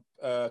now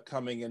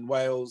coming in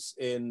Wales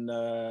in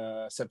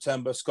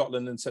September,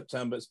 Scotland in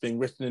September. It's being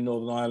written in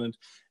Northern Ireland.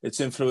 It's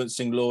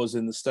influencing laws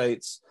in the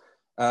States.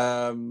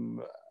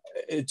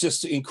 It's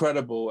just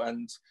incredible.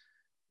 And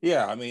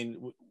yeah, I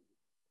mean,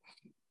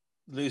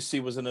 Lucy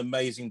was an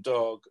amazing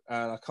dog,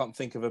 and I can't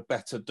think of a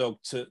better dog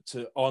to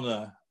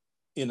honor,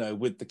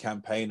 with the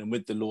campaign and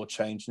with the law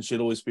change, and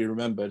she'll always be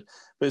remembered.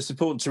 But it's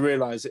important to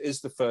realize it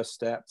is the first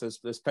step.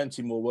 There's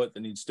plenty more work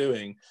that needs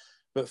doing.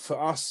 But for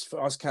us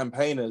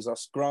campaigners,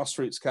 us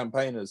grassroots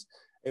campaigners,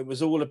 it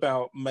was all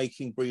about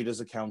making breeders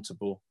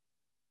accountable,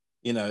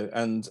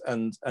 and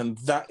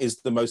that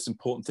is the most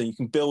important thing. You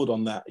can build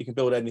on that. You can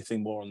build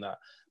anything more on that.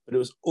 But it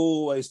was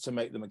always to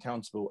make them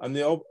accountable. And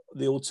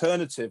the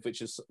alternative,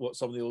 which is what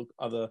some of the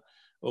other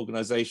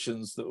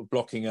organizations that were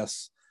blocking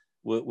us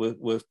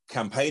were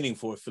campaigning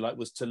for, if you like,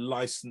 was to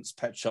license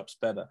pet shops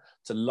better,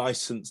 to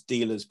license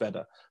dealers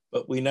better.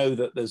 But we know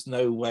that there's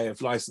no way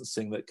of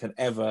licensing that can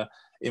ever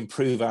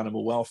improve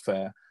animal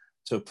welfare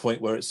to a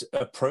point where it's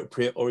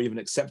appropriate or even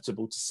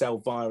acceptable to sell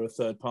via a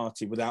third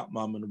party without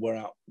mum and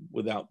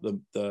without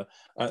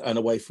and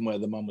away from where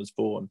the mum was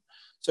born.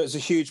 So it's a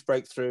huge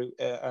breakthrough,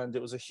 and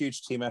it was a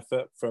huge team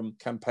effort from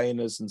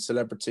campaigners and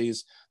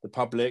celebrities, the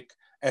public,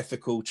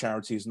 ethical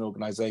charities and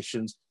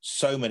organisations,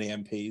 so many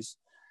MPs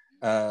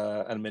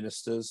and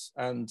ministers,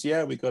 and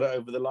yeah, we got it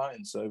over the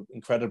line. So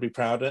incredibly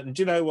proud. And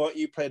do you know what?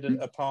 You played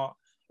a part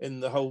in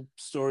the whole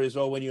story as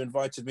well when you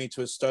invited me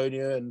to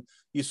Estonia, and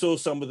you saw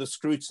some of the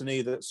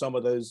scrutiny that some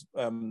of those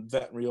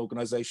veterinary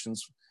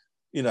organisations,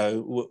 you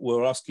know,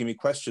 were asking me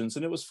questions,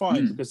 and it was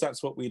fine because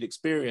that's what we'd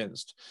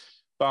experienced.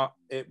 But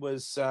it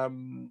was,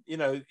 you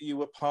know, you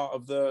were part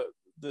of the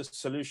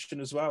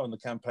solution as well in the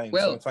campaign.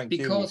 Well, so thank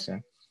you.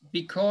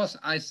 Because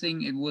I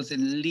think it was a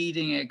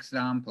leading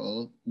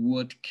example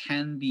what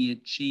can be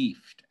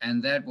achieved,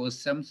 and that was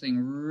something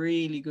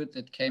really good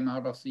that came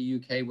out of the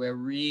UK, where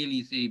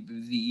really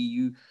the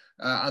EU,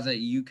 other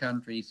EU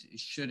countries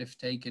should have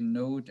taken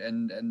note,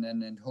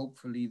 and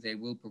hopefully they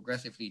will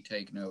progressively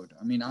take note.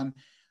 I mean,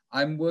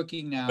 I'm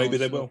working now. Maybe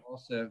they will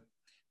also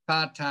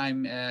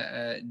part-time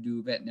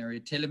do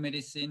veterinary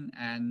telemedicine,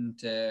 and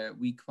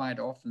we quite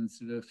often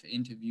sort of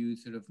interview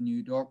sort of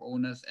new dog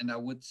owners, and I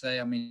would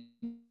say, I mean,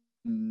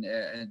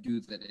 do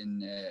that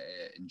in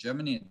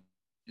Germany,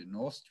 in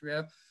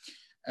Austria,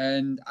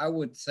 and I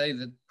would say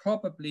that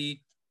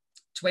probably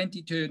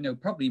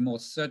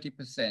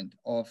 30%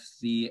 of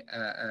the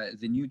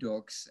new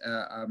dogs,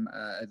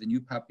 the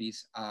new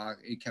puppies are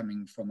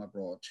coming from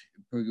abroad,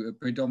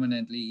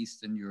 predominantly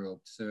Eastern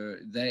Europe. So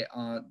they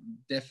are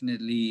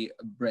definitely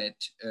bred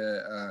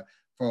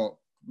for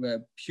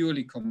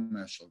purely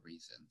commercial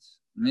reasons.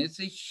 I mean,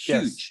 it's a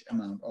huge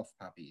amount of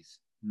puppies.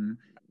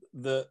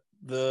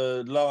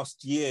 The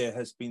last year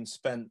has been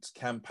spent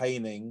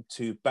campaigning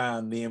to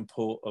ban the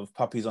import of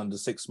puppies under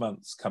 6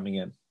 months coming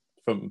in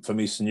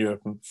from Eastern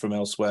Europe and from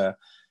elsewhere.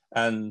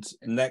 And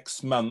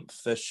next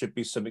month, there should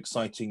be some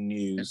exciting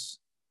news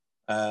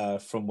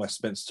from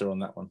Westminster on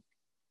that one.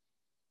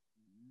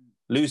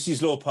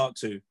 Lucy's Law Part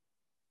 2. Okay,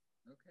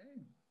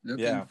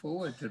 looking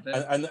forward to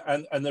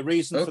that. And the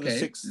reason for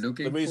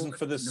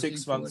the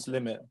 6 months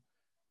limit.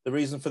 The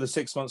reason for the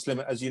 6 months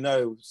limit, as you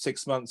know,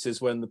 6 months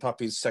is when the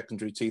puppy's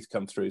secondary teeth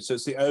come through. So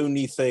it's the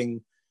only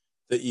thing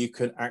that you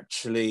can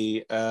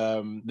actually,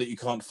 that you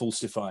can't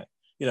falsify.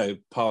 You know,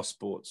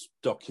 passports,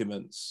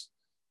 documents,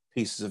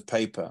 pieces of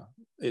paper,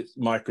 it's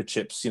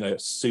microchips, you know,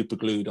 super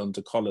glued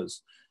onto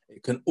collars.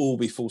 It can all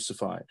be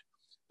falsified,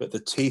 but the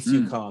teeth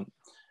you can't.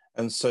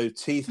 And so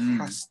teeth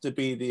has to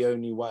be the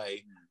only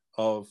way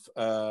of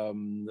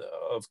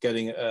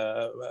getting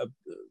a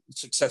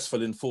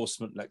successful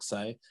enforcement, let's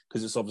say,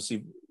 because it's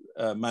obviously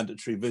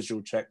mandatory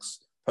visual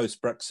checks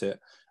post-Brexit.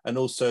 And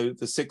also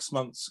the 6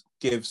 months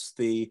gives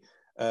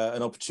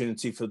an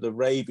opportunity for the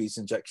rabies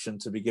injection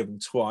to be given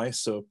twice,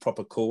 so a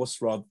proper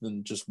course rather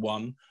than just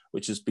one,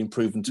 which has been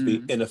proven to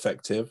be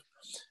ineffective.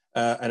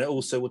 And it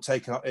also will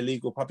take out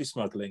illegal puppy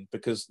smuggling,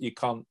 because you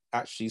can't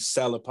actually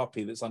sell a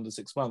puppy that's under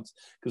 6 months,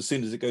 because as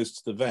soon as it goes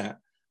to the vet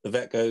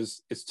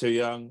goes, it's too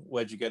young,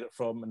 where'd you get it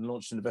from, and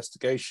launch an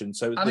investigation.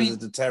 So there's a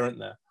deterrent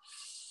there.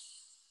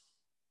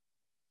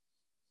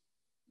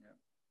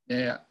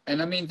 Yeah,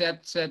 and I mean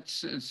that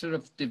sort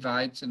of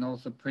divides, and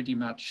also pretty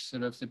much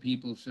sort of the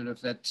people sort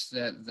of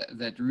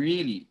that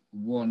really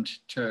want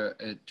to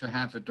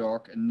have a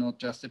dog and not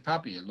just a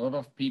puppy. A lot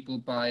of people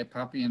buy a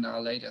puppy and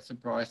are later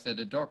surprised that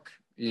a dog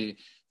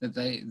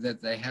that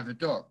they have a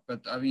dog.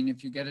 But I mean,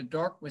 if you get a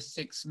dog with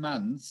 6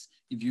 months,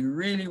 if you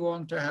really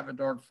want to have a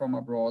dog from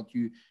abroad,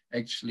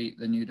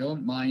 then you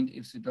don't mind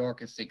if the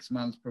dog is 6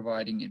 months,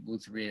 providing it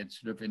was reared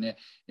sort of in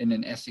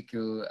an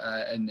ethical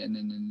and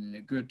in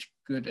a good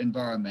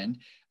environment.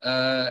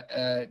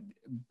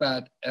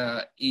 But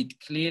it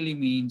clearly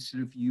means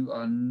sort of you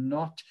are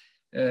not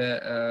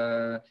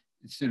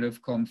sort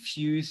of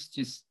confused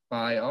just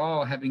by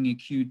having a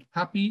cute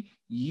puppy.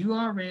 You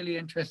are really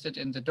interested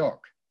in the dog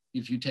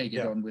if you take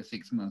it on with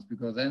 6 months,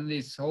 because then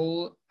this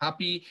whole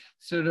puppy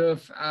sort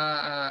of,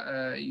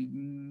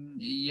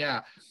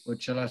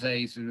 what shall I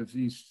say, sort of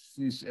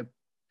this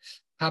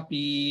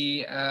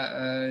puppy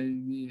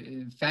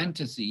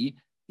fantasy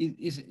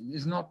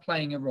is not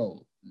playing a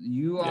role.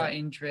 You are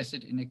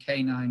interested in a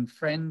canine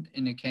friend,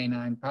 in a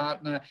canine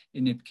partner,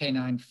 in a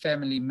canine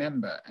family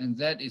member, and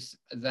that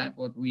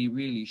what we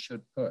really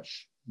should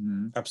push.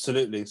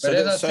 Absolutely. But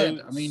as I said,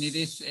 I mean, it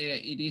is.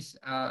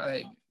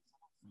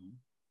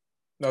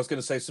 I was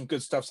going to say some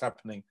good stuff's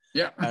happening.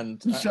 Yeah.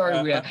 And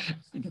sorry, we are.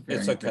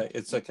 It's okay.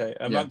 It's okay.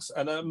 Amongst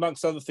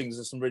other things,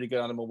 there's some really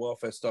good animal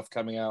welfare stuff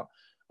coming out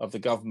of the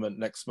government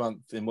next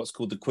month in what's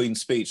called the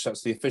Queen's Speech.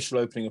 That's the official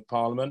opening of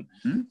Parliament.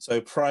 So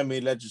primary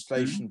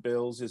legislation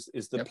bills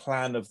is the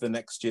plan of the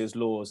next year's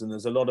laws, and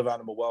there's a lot of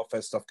animal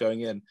welfare stuff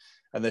going in,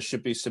 and there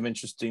should be some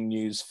interesting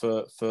news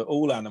for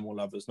all animal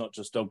lovers, not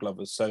just dog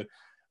lovers. So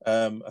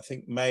I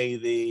think May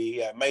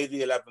the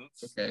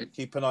 11th. Okay.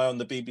 Keep an eye on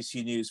the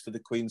BBC News for the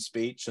Queen's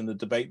speech and the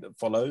debate that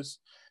follows.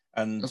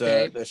 And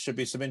there should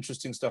be some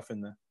interesting stuff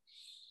in there.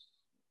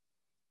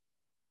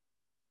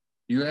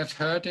 You have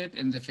heard it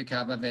in the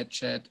Fikaba Vet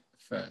chat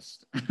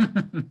first.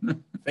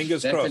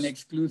 Fingers That's crossed. an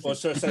exclusive. Or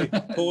should I say,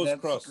 paws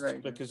crossed,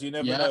 great. because you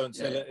never know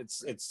until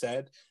it's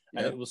said.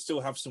 And it will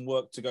still have some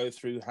work to go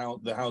through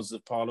the Houses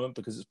of Parliament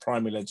because it's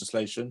primary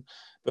legislation.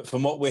 But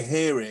from what we're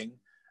hearing,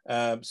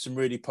 some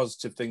really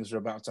positive things are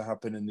about to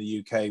happen in the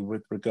UK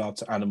with regard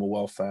to animal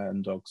welfare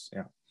and dogs.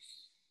 Yeah.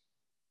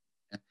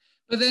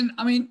 But then,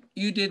 I mean,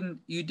 you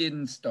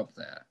didn't stop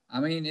there. I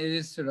mean, it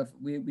is sort of,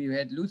 we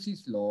had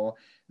Lucy's Law.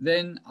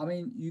 Then, I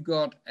mean, you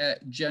got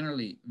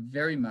generally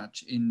very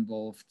much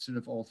involved sort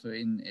of also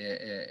in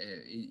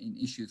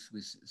issues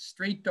with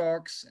street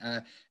dogs.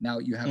 Now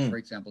you have, for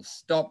example,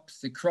 Stop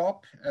the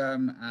Crop,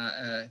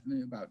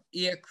 about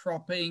ear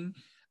cropping.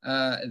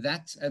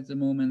 That's at the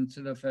moment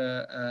sort of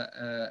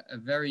a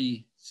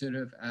very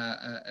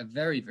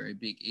very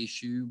big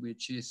issue,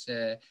 which is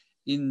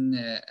in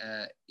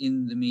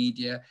the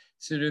media.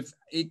 Sort of,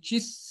 it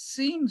just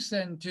seems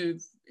then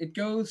it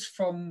goes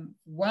from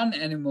one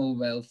animal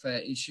welfare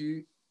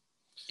issue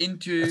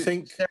into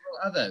several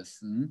others.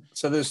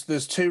 So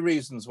there's two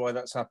reasons why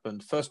that's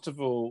happened. First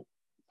of all,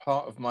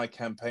 part of my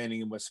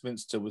campaigning in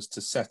Westminster was to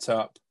set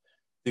up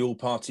the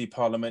all-party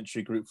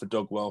parliamentary group for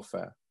dog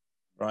welfare,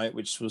 right,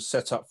 which was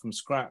set up from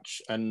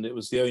scratch, and it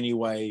was the only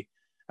way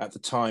at the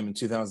time in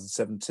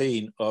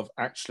 2017 of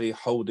actually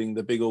holding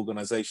the big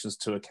organizations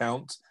to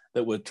account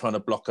that were trying to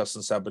block us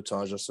and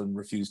sabotage us and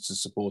refuse to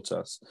support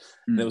us.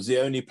 And it was the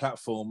only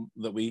platform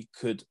that we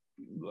could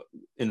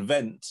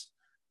invent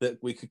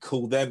that we could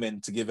call them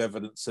in to give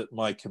evidence at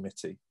my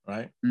committee,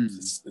 right? I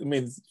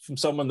mean, from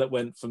someone that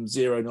went from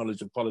zero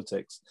knowledge of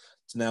politics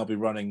to now be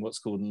running what's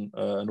called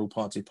an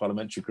all-party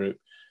parliamentary group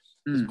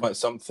is quite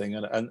something.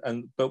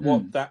 But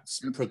what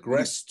that's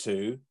progressed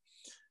to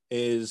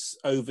is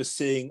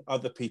overseeing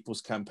other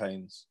people's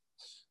campaigns.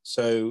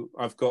 So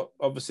I've got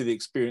obviously the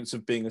experience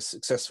of being a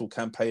successful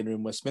campaigner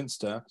in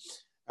Westminster,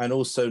 and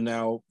also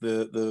now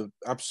the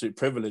absolute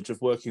privilege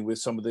of working with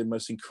some of the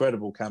most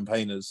incredible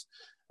campaigners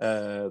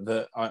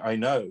that I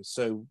know.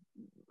 So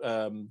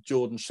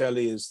Jordan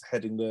Shelley is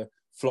heading the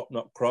Flop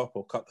Not Crop,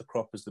 or Cut the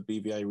Crop as the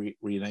BVA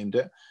renamed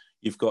it.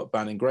 You've got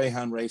banning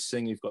greyhound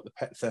racing, you've got the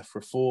pet theft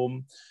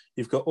reform,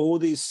 you've got all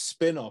these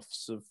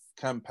spin-offs of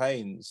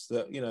campaigns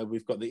that, you know,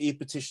 we've got the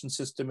e-petition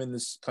system in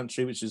this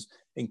country, which is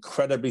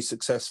incredibly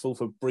successful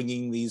for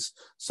bringing these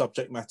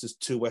subject matters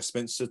to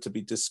Westminster to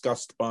be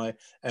discussed by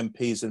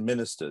MPs and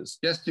ministers.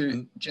 Just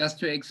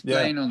to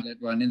explain on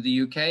that one, in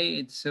the UK,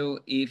 it's so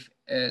if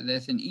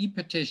there's an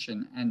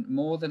e-petition and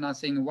more than, I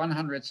think,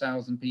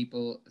 100,000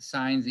 people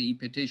sign the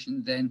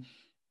e-petition, then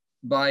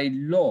by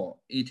law,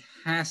 it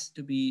has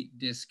to be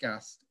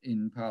discussed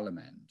in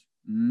Parliament.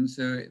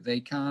 So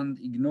they can't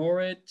ignore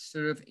it.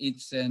 Sort of,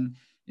 it's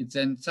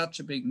then such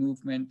a big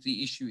movement.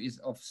 The issue is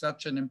of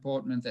such an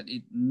importance that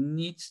it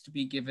needs to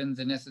be given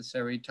the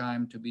necessary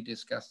time to be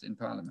discussed in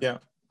Parliament. Yeah,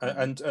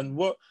 and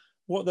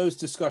what those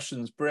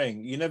discussions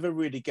bring, you never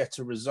really get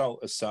a result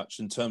as such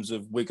in terms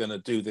of we're going to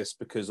do this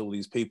because all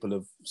these people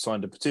have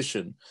signed a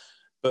petition.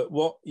 But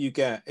what you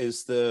get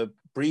is the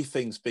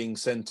briefings being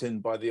sent in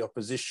by the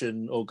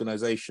opposition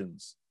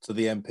organisations to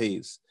the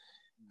MPs.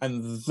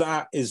 And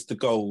that is the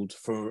gold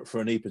for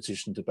an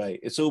e-petition debate.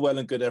 It's all well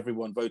and good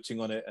everyone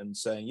voting on it and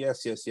saying,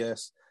 yes, yes,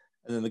 yes.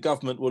 And then the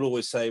government will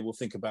always say, we'll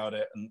think about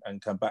it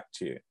and come back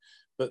to you.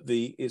 But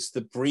it's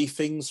the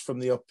briefings from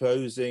the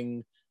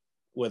opposing,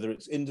 whether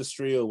it's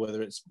industry or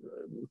whether it's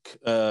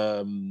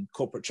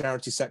corporate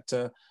charity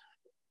sector,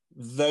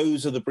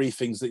 those are the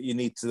briefings that you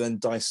need to then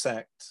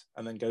dissect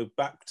and then go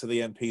back to the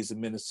MPs and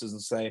ministers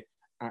and say,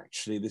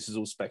 actually, this is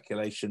all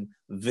speculation.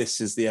 This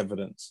is the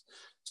evidence.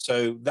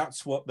 So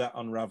that's what that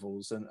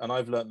unravels. And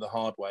I've learned the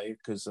hard way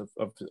because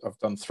I've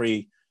done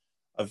three.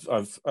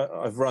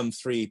 I've run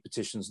 3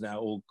 petitions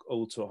now,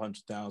 all to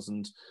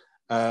 100,000.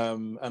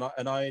 And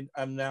I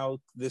am now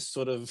this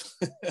sort of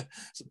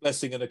it's a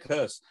blessing and a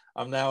curse.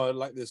 I'm now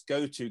like this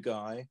go-to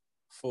guy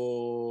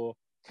for,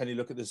 can you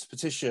look at this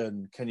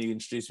petition? Can you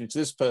introduce me to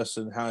this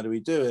person? How do we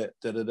do it?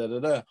 Da, da, da, da,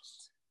 da.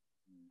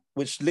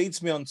 Which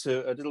leads me on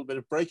to a little bit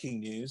of breaking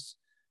news,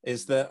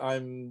 is that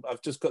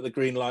I've just got the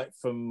green light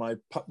from my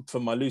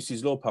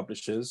Lucy's Law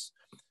publishers,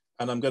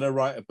 and I'm going to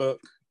write a book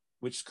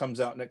which comes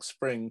out next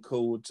spring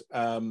called,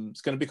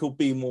 it's going to be called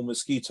Be More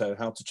Mosquito,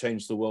 How to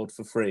Change the World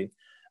for Free.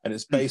 And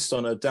it's based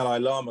on a Dalai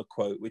Lama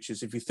quote, which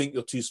is, if you think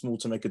you're too small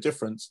to make a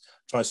difference,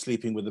 try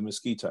sleeping with a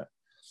mosquito.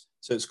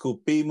 So it's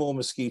called Be More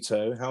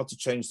Mosquito, How to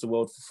Change the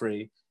World for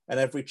Free. And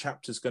every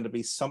chapter is going to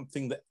be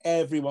something that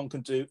everyone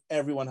can do,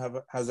 everyone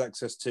has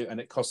access to,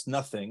 and it costs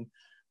nothing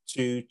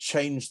to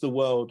change the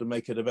world and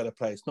make it a better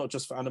place, not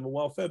just for animal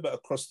welfare, but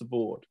across the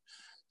board.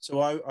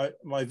 So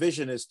my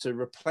vision is to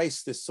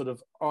replace this sort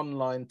of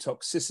online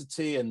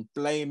toxicity and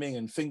blaming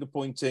and finger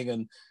pointing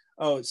and,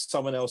 oh, it's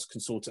someone else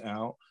can sort it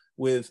out,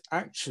 with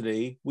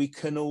actually, we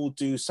can all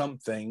do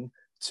something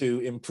to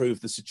improve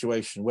the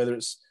situation, whether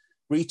it's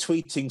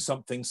retweeting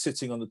something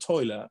sitting on the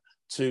toilet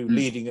to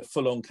leading a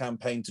full-on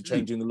campaign to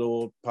changing the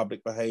law,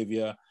 public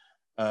behavior,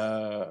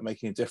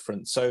 making a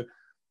difference. So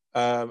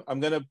I'm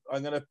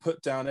gonna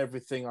put down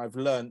everything I've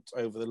learnt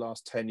over the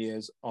last 10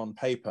 years on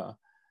paper,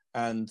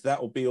 and that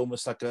will be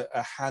almost like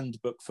a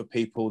handbook for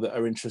people that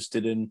are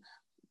interested in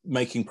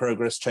making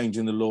progress,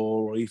 changing the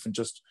law, or even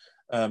just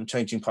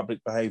changing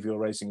public behavior or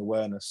raising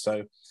awareness.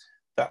 So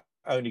that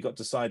only got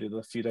decided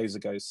a few days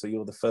ago, so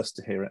you're the first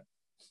to hear it.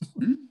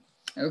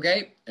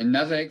 Okay,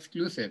 another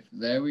exclusive.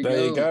 There we go.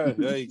 There you go.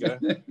 There you go.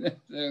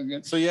 So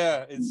good. So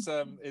yeah, it's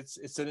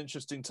an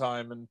interesting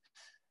time, and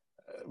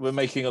we're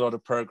making a lot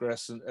of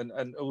progress,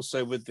 and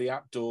also with the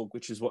AppDog,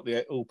 which is what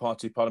the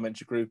All-Party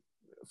Parliamentary Group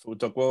for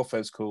Dog Welfare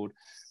is called.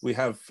 We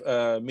have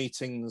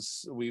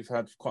meetings. We've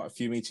had quite a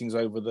few meetings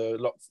over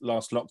the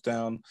last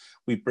lockdown.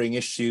 We bring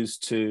issues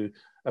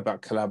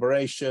about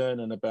collaboration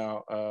and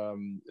about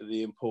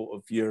the import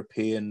of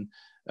European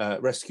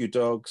rescue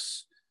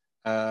dogs.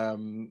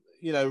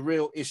 You know,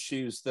 real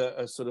issues that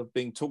are sort of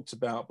being talked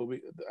about,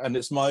 and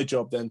it's my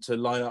job then to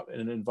line up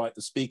and invite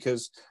the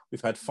speakers.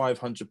 We've had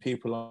 500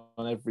 people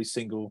on every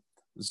single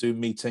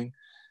Zoom meeting,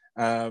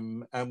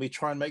 and we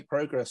try and make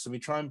progress, and we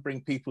try and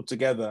bring people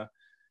together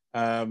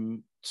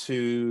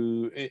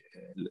to,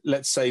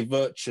 let's say,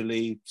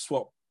 virtually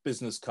swap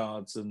business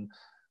cards, and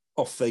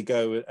off they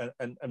go,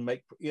 and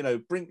make, you know,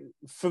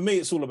 for me,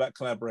 it's all about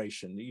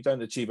collaboration. You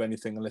don't achieve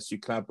anything unless you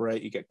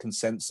collaborate, you get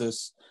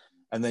consensus,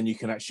 and then you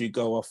can actually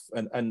go off,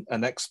 and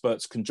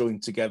experts can join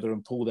together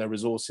and pool their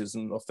resources,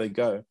 and off they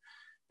go.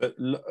 But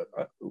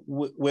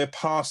we're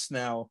past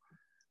now.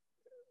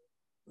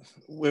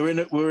 We're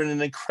in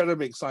an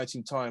incredibly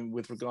exciting time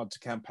with regard to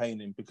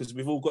campaigning, because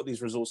we've all got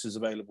these resources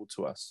available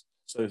to us.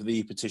 So for the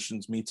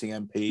e-petitions, meeting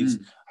MPs,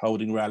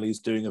 holding rallies,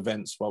 doing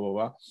events, blah,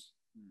 blah,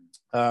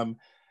 blah.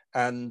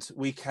 And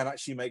we can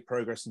actually make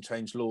progress and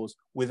change laws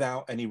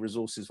without any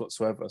resources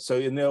whatsoever. So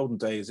in the olden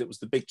days, it was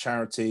the big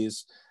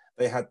charities.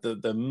 They had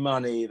the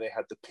money, they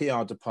had the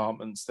PR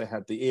departments, they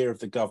had the ear of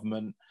the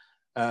government.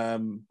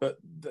 But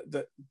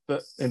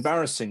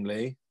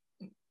embarrassingly,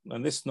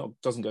 and this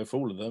doesn't go for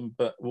all of them,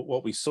 but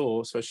what we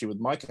saw, especially with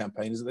my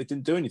campaign, is that they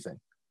didn't do anything.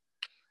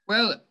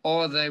 Well,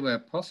 or they were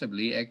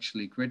possibly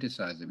actually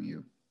criticizing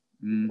you.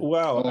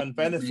 Well, and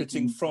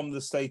benefiting from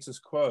the status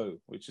quo,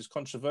 which is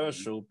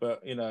controversial, but,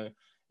 you know,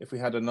 if we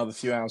had another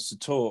few hours to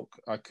talk,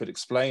 I could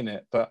explain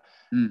it. But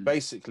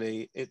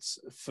basically, it's,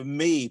 for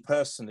me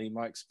personally,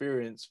 my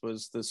experience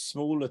was the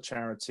smaller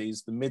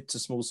charities, the mid to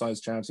small size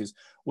charities,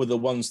 were the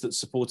ones that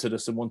supported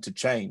us and wanted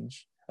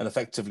change, and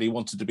effectively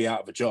wanted to be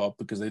out of a job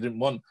because they didn't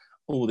want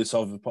all this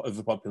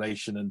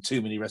overpopulation and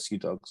too many rescue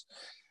dogs.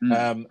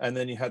 And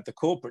then you had the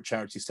corporate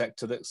charity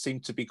sector that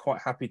seemed to be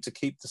quite happy to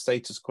keep the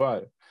status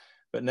quo.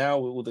 But now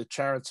with all the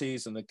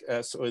charities and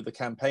the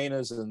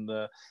campaigners and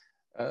the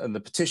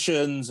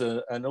petitions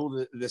and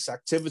all this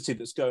activity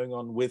that's going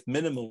on with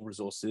minimal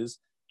resources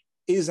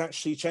is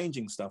actually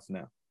changing stuff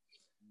now.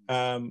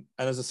 And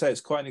as I say,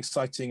 it's quite an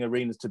exciting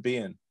arena to be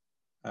in.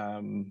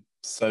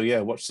 So yeah,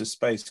 watch this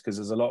space, because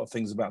there's a lot of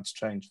things about to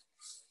change.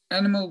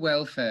 Animal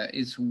welfare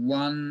is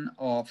one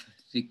of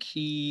the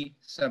key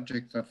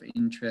subjects of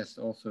interest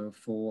also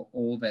for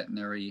all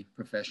veterinary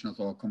professionals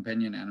or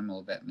companion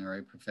animal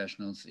veterinary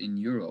professionals in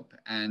Europe.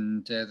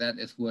 And that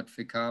is what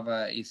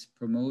FECAVA is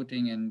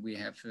promoting. And we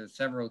have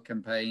several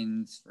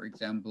campaigns, for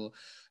example,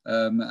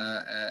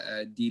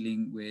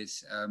 dealing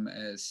with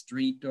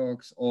street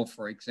dogs, or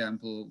for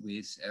example,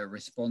 with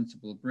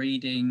responsible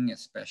breeding,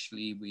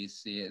 especially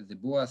with the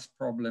BOAS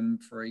problem,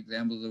 for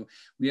example. So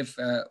we have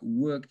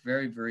worked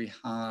very, very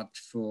hard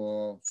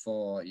for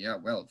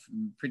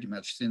pretty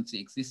much since the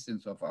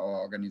existence of our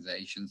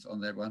organizations on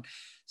that one.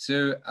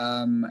 So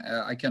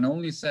I can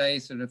only say,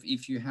 sort of,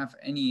 if you have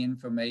any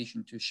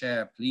information to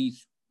share,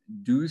 please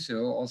do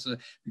so. Also,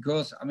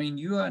 because I mean,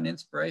 you are an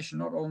inspiration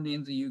not only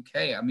in the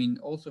UK, I mean,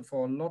 also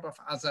for a lot of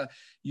other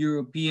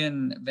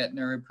European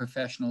veterinary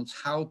professionals,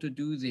 how to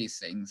do these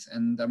things.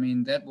 And I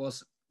mean, that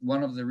was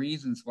one of the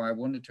reasons why I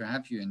wanted to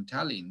have you in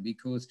Tallinn,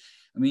 because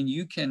I mean,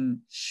 you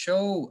can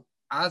show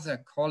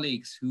other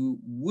colleagues who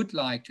would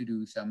like to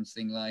do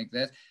something like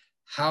that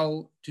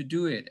how to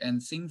do it,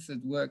 and things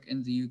that work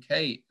in the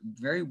UK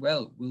very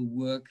well will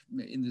work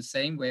in the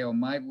same way, or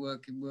might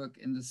work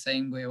in the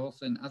same way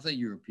also in other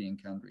European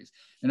countries.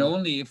 And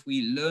only if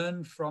we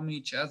learn from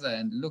each other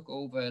and look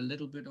over a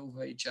little bit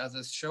over each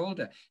other's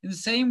shoulder, in the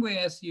same way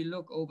as you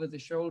look over the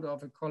shoulder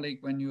of a colleague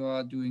when you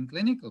are doing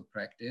clinical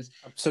practice.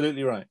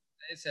 Absolutely right.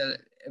 It's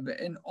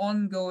an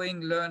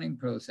ongoing learning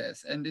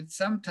process, and it's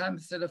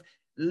sometimes sort of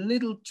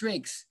little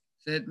tricks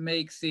that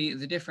makes the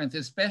difference,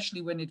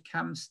 especially when it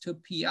comes to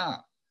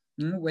PR,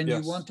 when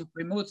you want to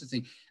promote the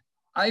thing.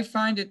 I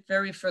find it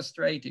very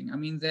frustrating. I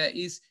mean, there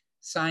is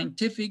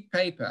scientific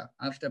paper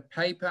after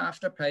paper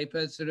after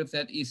paper, sort of,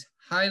 that is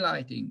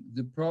highlighting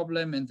the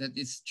problem, and that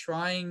is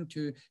trying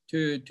to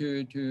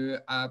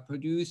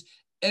produce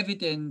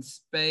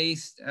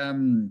evidence-based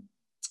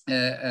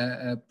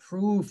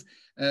prove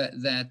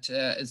that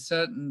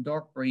certain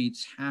dog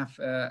breeds have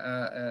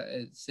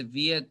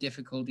severe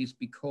difficulties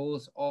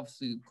because of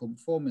the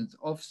conformance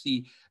of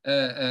the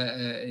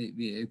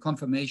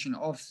conformation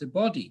of the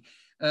body,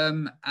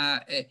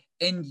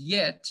 and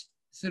yet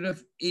sort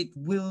of it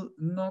will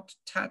not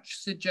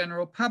touch the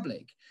general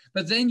public.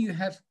 But then you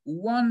have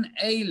one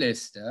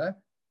A-lister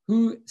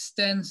who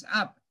stands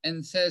up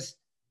and says,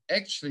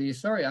 actually,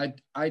 sorry,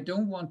 I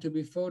don't want to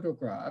be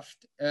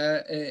photographed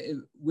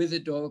with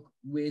a dog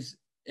with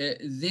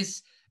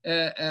this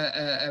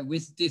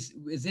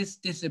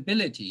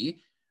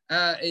disability.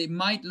 It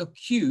might look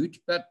cute,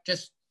 but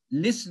just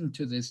listen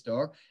to this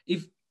dog.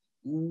 If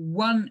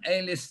one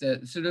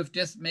A-lister sort of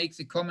just makes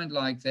a comment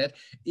like that,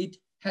 it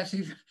has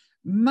a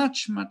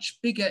much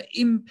bigger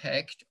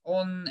impact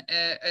on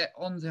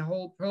the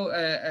whole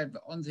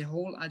on the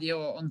whole idea,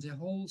 or on the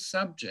whole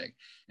subject.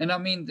 And I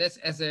mean, that's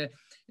as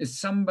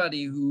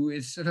somebody who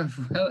is sort of,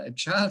 well, a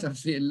child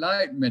of the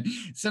Enlightenment,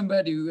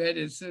 somebody who had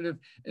a sort of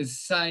a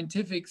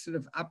scientific sort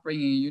of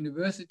upbringing, a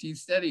university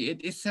study.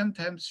 It is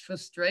sometimes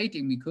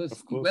frustrating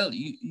because, well,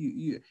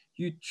 you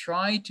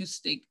try to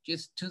stick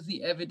just to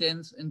the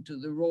evidence and to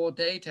the raw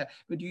data,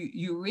 but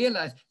you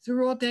realize the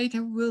raw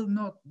data will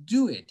not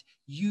do it.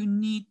 You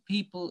need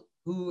people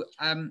who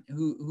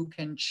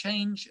can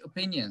change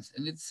opinions,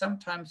 and it's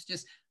sometimes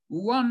just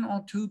one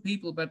or two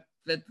people, but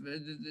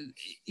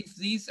if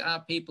these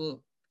are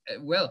people,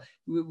 well,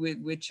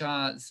 which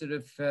are sort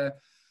of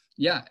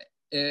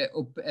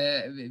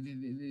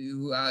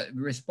who are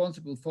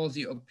responsible for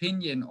the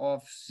opinion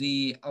of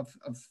a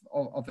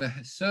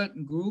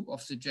certain group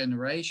of the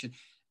generation,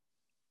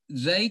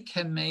 they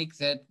can make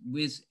that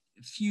with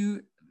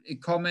few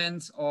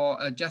comments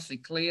or just a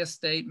clear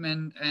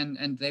statement,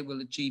 and they will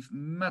achieve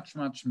much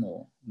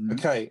more.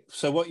 Okay,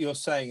 so what you're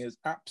saying is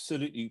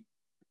absolutely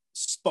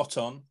spot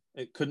on.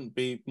 It couldn't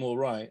be more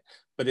right,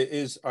 but it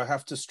is, I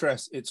have to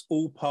stress, it's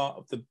all part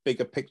of the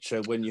bigger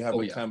picture when you have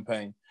a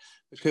campaign,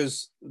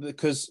 because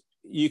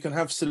you can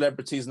have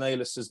celebrities and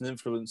A-listers and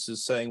influencers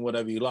saying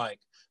whatever you like,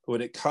 but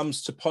when it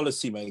comes to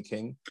policy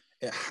making,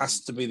 it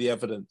has to be the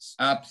evidence.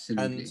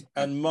 Absolutely.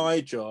 And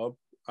my job,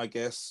 I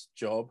guess,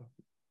 I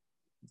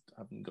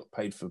haven't got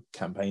paid for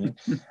campaigning,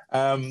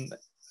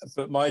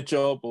 but my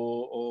job,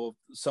 or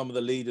some of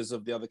the leaders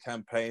of the other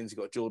campaigns, you've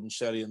got Jordan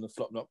Shelley and the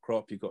Flop Not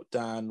Crop, you've got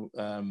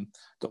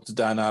Dr.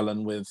 Dan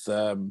Allen with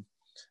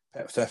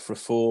Pet Theft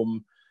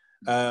Reform,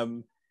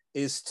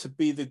 is to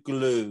be the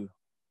glue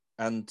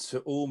and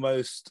to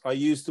almost, I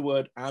use the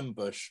word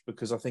ambush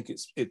because I think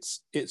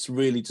it's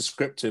really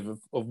descriptive of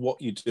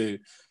what you do.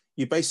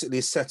 You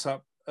basically set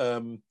up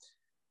the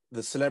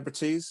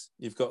celebrities,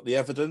 you've got the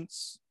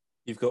evidence,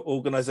 you've got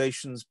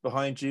organizations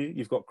behind you,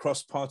 you've got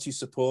cross-party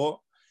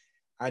support,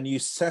 and you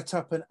set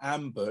up an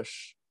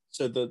ambush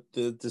so that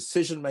the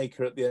decision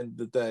maker at the end of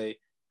the day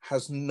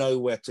has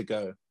nowhere to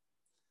go.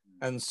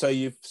 And so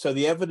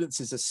the evidence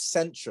is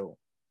essential.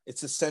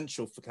 It's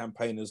essential for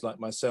campaigners like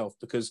myself,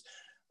 because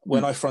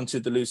when I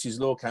fronted the Lucy's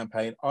Law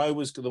campaign, I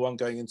was the one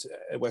going into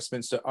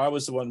Westminster. I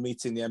was the one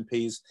meeting the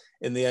MPs.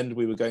 In the end,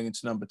 we were going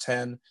into number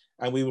 10,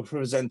 and we were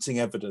presenting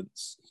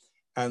evidence.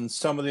 And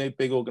some of the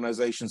big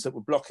organizations that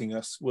were blocking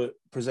us were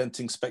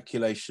presenting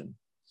speculation.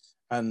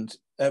 And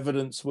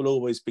evidence will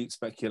always beat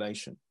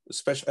speculation,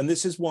 especially. And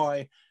this is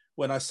why,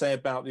 when I say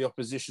about the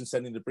opposition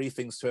sending the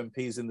briefings to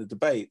MPs in the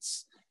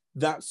debates,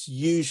 that's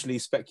usually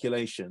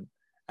speculation,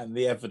 and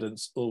the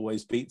evidence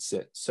always beats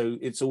it. So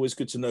it's always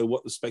good to know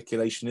what the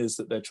speculation is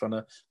that they're trying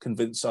to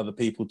convince other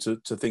people to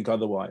think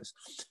otherwise.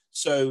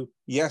 So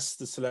yes,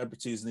 the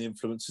celebrities and the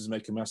influencers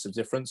make a massive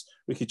difference.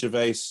 Ricky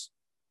Gervais,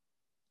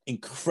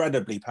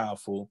 incredibly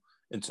powerful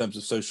in terms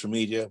of social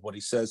media, what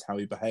he says, how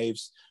he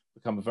behaves,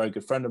 become a very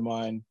good friend of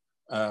mine.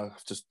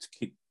 Just to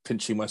keep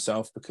pinching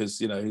myself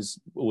because, you know, he's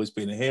always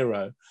been a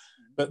hero.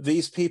 But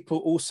these people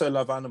also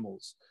love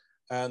animals,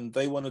 and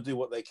they want to do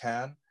what they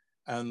can,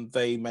 and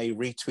they may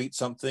retweet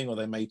something, or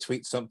they may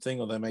tweet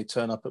something, or they may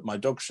turn up at my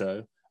dog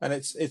show, and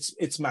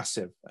it's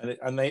massive,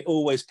 and they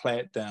always play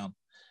it down.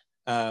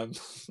 But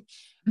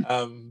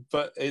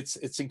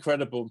it's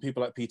incredible. And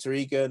people like Peter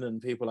Egan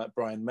and people like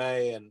Brian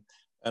May and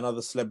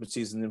other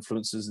celebrities and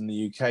influencers in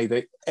the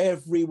UK,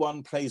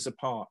 everyone plays a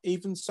part.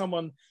 Even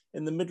someone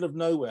in the middle of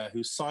nowhere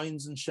who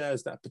signs and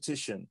shares that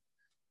petition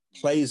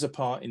plays a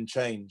part in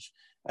change.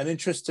 And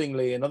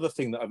interestingly, another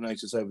thing that I've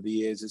noticed over the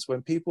years is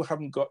when people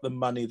haven't got the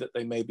money that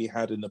they maybe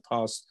had in the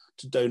past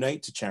to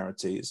donate to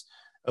charities,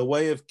 a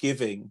way of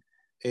giving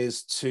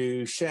is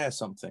to share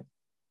something,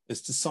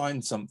 is to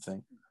sign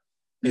something,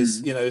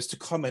 is to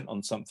comment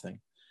on something.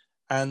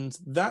 And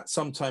that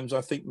sometimes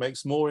I think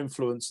makes more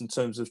influence in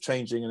terms of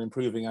changing and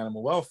improving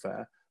animal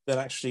welfare than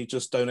actually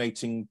just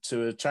donating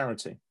to a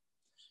charity.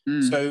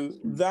 So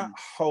that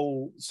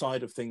whole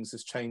side of things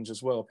has changed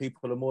as well.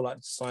 People are more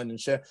likely to sign and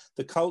share.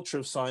 The culture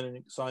of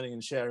signing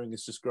and sharing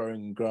is just growing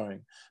and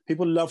growing.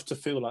 People love to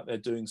feel like they're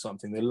doing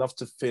something. They love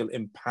to feel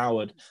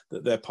empowered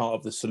that they're part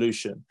of the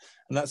solution.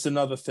 And that's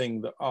another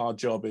thing that our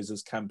job is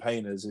as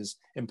campaigners, is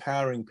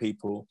empowering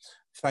people,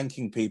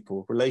 thanking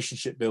people,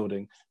 relationship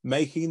building,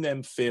 making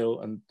them feel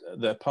and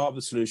they're part of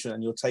the solution,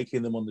 and you're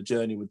taking them on the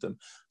journey with them,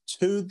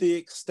 to the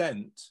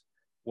extent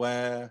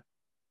where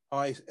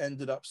I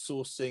ended up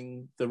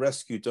sourcing the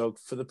rescue dog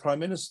for the Prime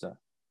Minister.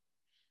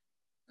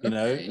 You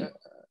know,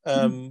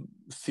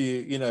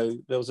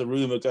 there was a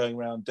rumor going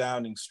around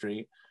Downing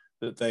Street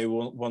that they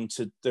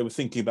were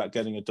thinking about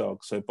getting a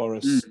dog. So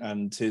Boris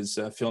and his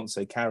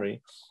fiancée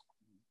Carrie,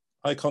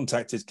 I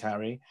contacted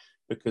Carrie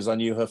because I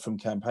knew her from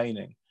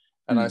campaigning,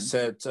 and I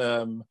said,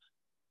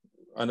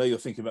 I know you're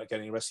thinking about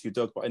getting a rescue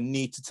dog, but I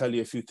need to tell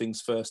you a few things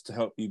first to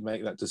help you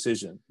make that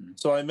decision.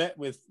 So I met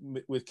with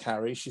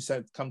Carrie. She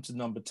said, come to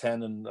number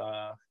 10. And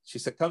she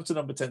said, come to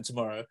number 10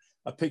 tomorrow.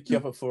 I'll pick you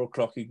up at 4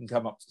 o'clock. You can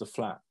come up to the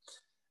flat.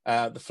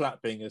 The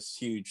flat being a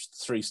huge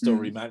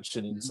 3-story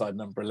mansion inside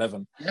number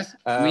 11. Yes,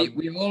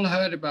 we all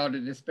heard about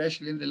it,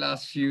 especially in the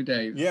last few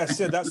days. Yes,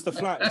 yeah, that's the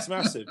flat. It's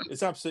massive.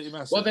 It's absolutely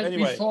massive. Was it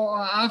anyway, before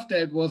or after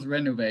it was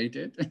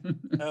renovated?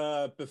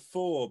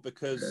 Before,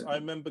 because I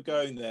remember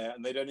going there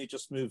and they'd only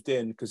just moved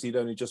in because he'd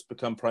only just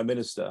become Prime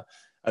Minister,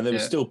 and there were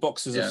still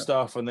boxes of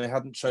stuff, and they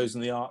hadn't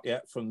chosen the art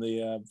yet from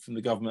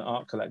the government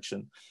art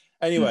collection.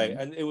 Anyway,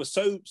 and it was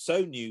so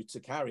new to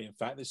Carrie. In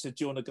fact, they said,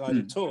 "Do you want a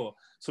guided tour?"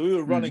 So we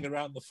were running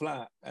around the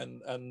flat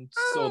and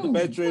saw the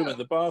bedroom and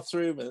the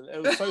bathroom, and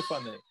it was so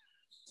funny.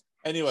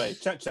 Anyway,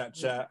 chat.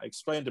 I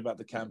explained about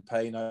the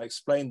campaign. I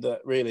explained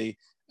that really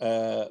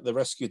the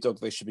rescue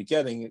dog they should be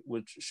getting,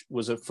 which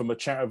was from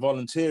a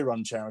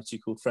volunteer-run charity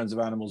called Friends of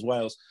Animals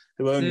Wales,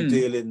 who only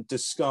deal in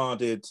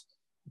discarded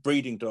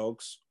breeding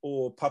dogs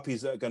or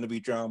puppies that are going to be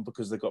drowned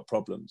because they've got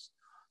problems.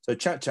 So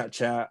chat,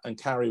 and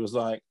Carrie was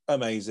like,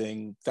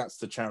 amazing, that's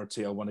the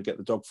charity I want to get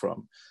the dog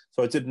from.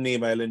 So I did an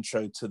email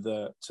intro to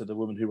the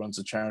woman who runs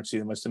the charity,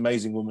 the most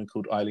amazing woman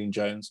called Eileen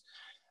Jones.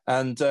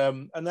 And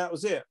that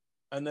was it.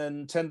 And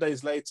then 10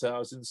 days later, I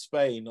was in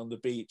Spain on the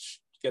beach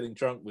getting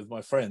drunk with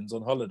my friends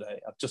on holiday.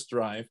 I'd just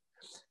arrived,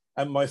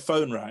 and my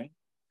phone rang,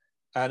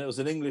 and it was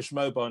an English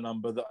mobile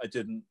number that I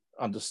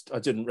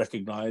didn't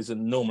recognize,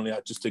 and normally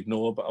I just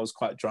ignore, but I was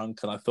quite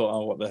drunk, and I thought,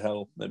 oh, what the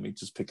hell, let me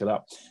just pick it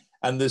up.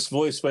 And this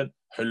voice went,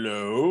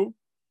 hello.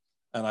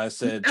 And I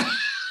said,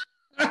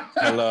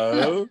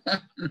 hello.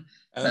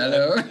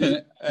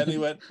 And he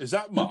went, is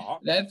that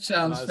Mark? That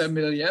sounds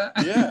familiar.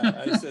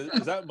 Yeah. I said,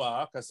 is that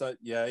Mark? I said,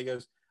 yeah. He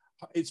goes,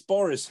 it's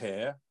Boris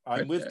here.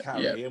 I'm with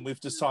Carrie, and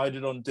we've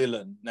decided on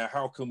Dylan. Now,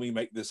 how can we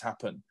make this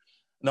happen?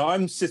 Now,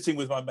 I'm sitting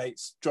with my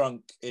mates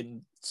drunk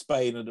in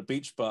Spain at a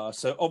beach bar,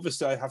 so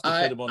obviously I have to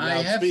put him on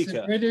loudspeaker. I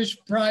have the British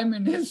Prime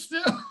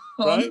Minister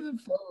on the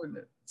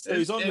phone. So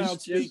he's on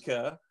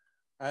loudspeaker.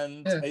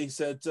 And he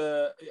said,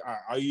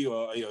 are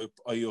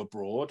you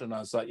abroad? And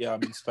I was like, yeah,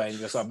 I'm in Spain. He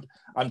goes,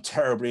 I'm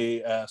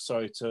terribly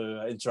sorry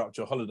to interrupt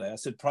your holiday. I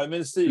said, Prime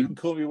Minister, you can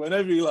call me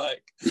whenever you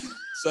like.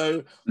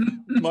 So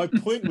my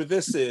point with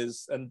this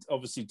is, and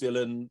obviously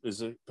Dylan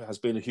has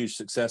been a huge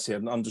success. He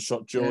had an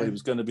undershot jaw. He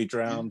was going to be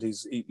drowned.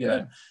 He's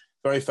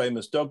very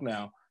famous dog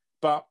now.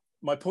 But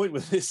my point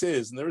with this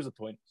is, and there is a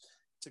point,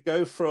 to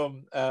go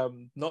from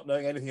not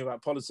knowing anything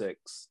about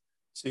politics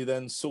to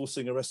then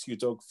sourcing a rescue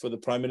dog for the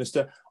Prime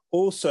Minister.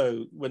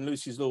 Also, when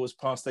Lucy's Law was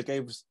passed, they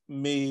gave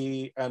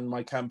me and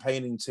my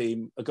campaigning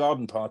team a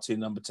garden party in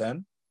number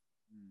 10.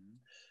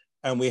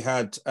 And we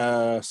had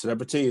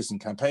celebrities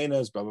and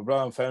campaigners, blah, blah,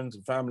 blah, and friends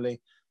and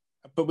family.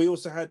 But we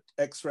also had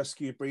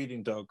ex-rescue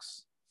breeding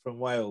dogs from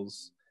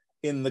Wales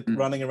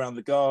running around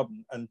the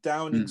garden, and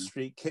Downing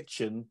Street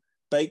Kitchen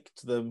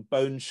baked them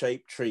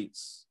bone-shaped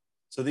treats.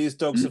 So these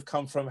dogs have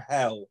come from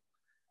hell,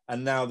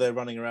 and now they're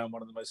running around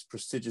one of the most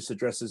prestigious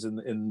addresses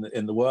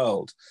in the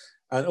world.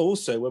 And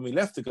also, when we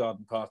left the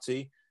garden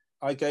party,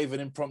 I gave an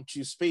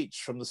impromptu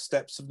speech from the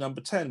steps of number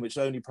 10, which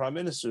only Prime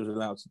Minister is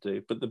allowed to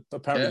do. But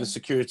apparently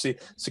the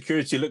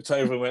security looked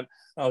over and went,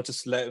 "I'll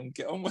just let him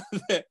get on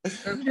with it."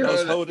 I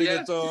was holding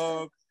a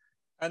dog.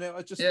 And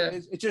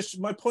it just,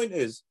 my point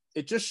is,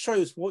 it just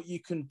shows what you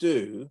can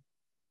do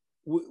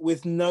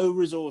with no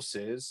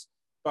resources,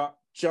 but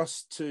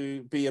just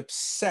to be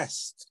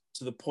obsessed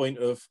to the point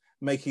of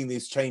making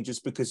these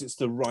changes because it's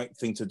the right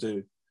thing to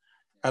do.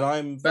 And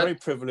I'm very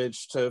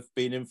privileged to have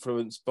been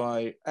influenced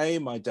by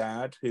my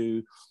dad,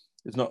 who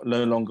is no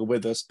longer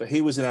with us, but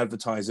he was in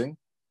advertising,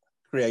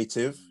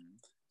 creative.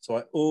 So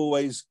I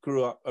always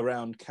grew up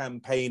around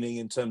campaigning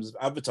in terms of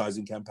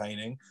advertising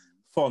campaigning,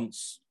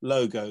 fonts,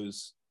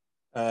 logos,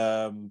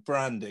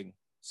 branding,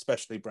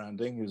 especially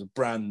branding. He was a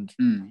brand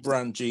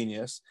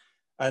genius.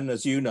 And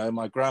as you know,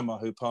 my grandma,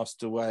 who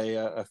passed away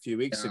a few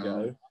weeks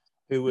ago,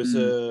 who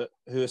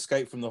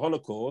escaped from the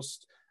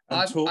Holocaust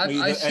and taught me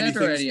that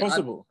anything's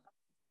possible.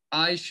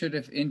 I should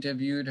have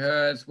interviewed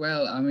her as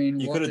well. I mean,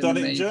 you what could have done it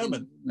in amazing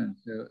German. woman.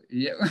 So,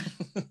 yeah,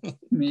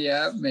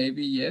 yeah,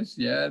 maybe yes,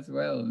 yeah, as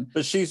well.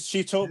 But she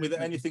taught me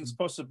that anything's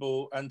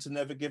possible and to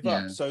never give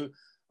Yeah. up. So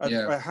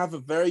I have a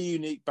very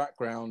unique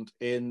background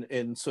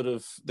in sort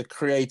of the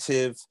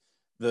creative,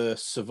 the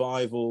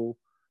survival,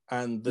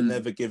 and the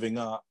never giving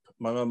up.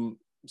 My mum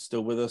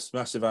still with us,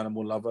 massive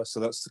animal lover, so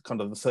that's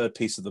kind of the third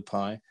piece of the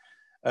pie.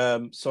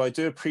 So I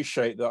do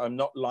appreciate that I'm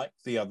not like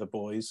the other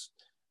boys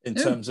in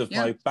terms of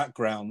my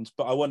background,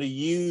 but I want to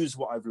use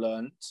what I've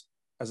learned.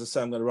 As I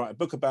say, I'm going to write a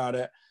book about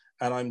it,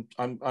 and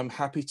I'm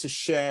happy to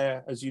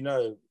share, as you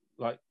know,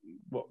 like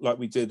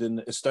we did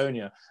in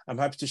Estonia. I'm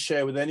happy to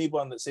share with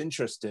anyone that's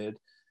interested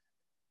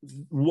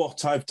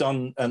what I've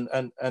done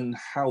and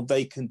how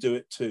they can do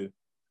it too.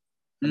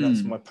 And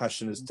that's my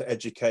passion, is to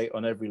educate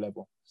on every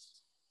level.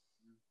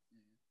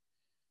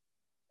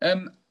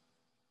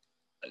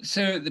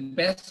 So the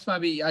best might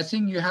be, I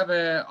think you have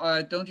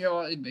don't you,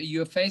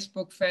 your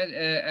Facebook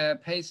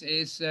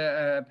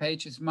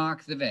page is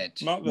Mark the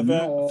Vet. Mark the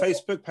Vet,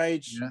 Facebook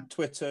page,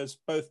 Twitter's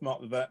both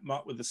Mark the Vet,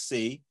 Mark with a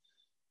C,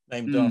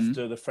 named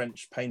after the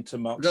French painter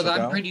Marc Chagall. Because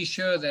I'm pretty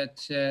sure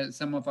that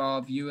some of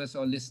our viewers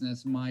or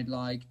listeners might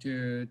like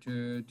to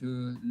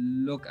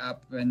look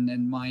up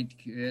and might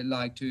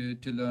like to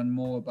learn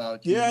more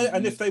about you. Yeah,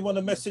 and if they want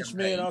to message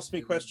me and ask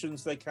me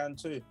questions, they can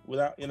too.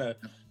 Without,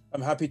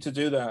 I'm happy to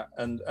do that.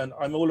 And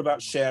I'm all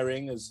about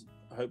sharing, as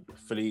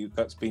hopefully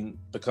that's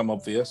become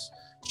obvious.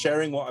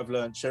 Sharing what I've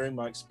learned, sharing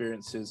my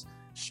experiences,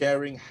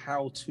 sharing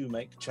how to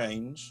make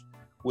change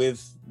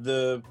with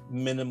the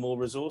minimal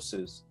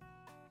resources.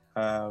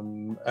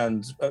 And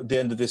at the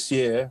end of this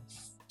year,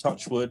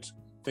 touch wood,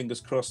 fingers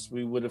crossed,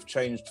 we would have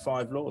changed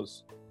 5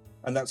 laws.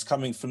 And that's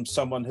coming from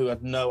someone who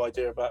had no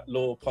idea about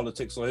law,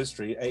 politics, or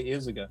history 8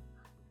 years ago.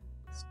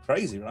 It's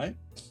crazy, right?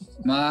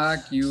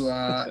 Mark, you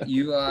are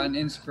an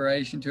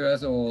inspiration to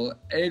us all.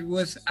 It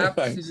was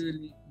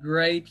absolutely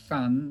great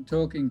fun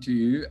talking to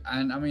you.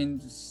 And I mean,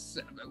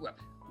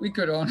 we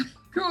could go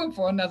on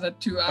for another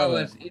 2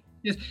 hours.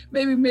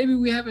 Maybe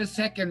we have a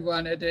second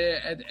one at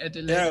a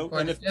later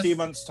point. In a few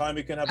months' time,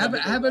 we can have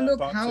a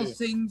look how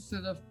things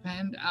sort of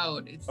panned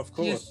out. It's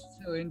just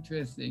so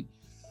interesting.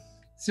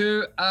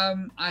 So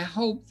I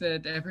hope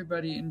that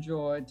everybody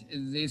enjoyed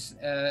this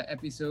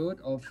episode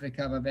of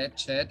Recover Vet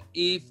Chat.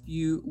 If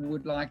you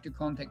would like to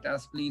contact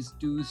us, please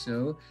do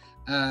so.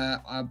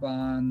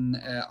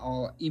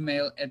 Our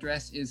email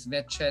address is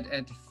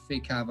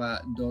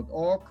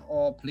vetchat@ficava.org,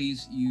 or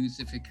please use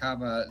the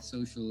Ficava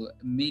social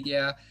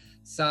media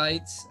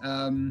sites.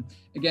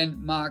 Again,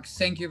 Mark,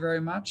 thank you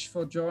very much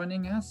for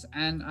joining us,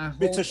 and I hope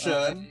Bitte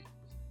schön.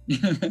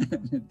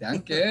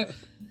 Danke.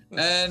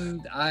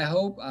 And I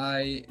hope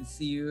I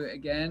see you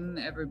again,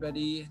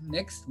 everybody,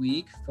 next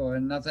week for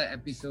another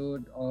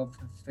episode of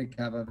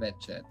Ficava Vet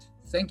Chat.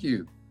 Thank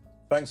you.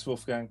 Thanks,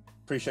 Wolfgang.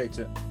 Appreciate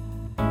it.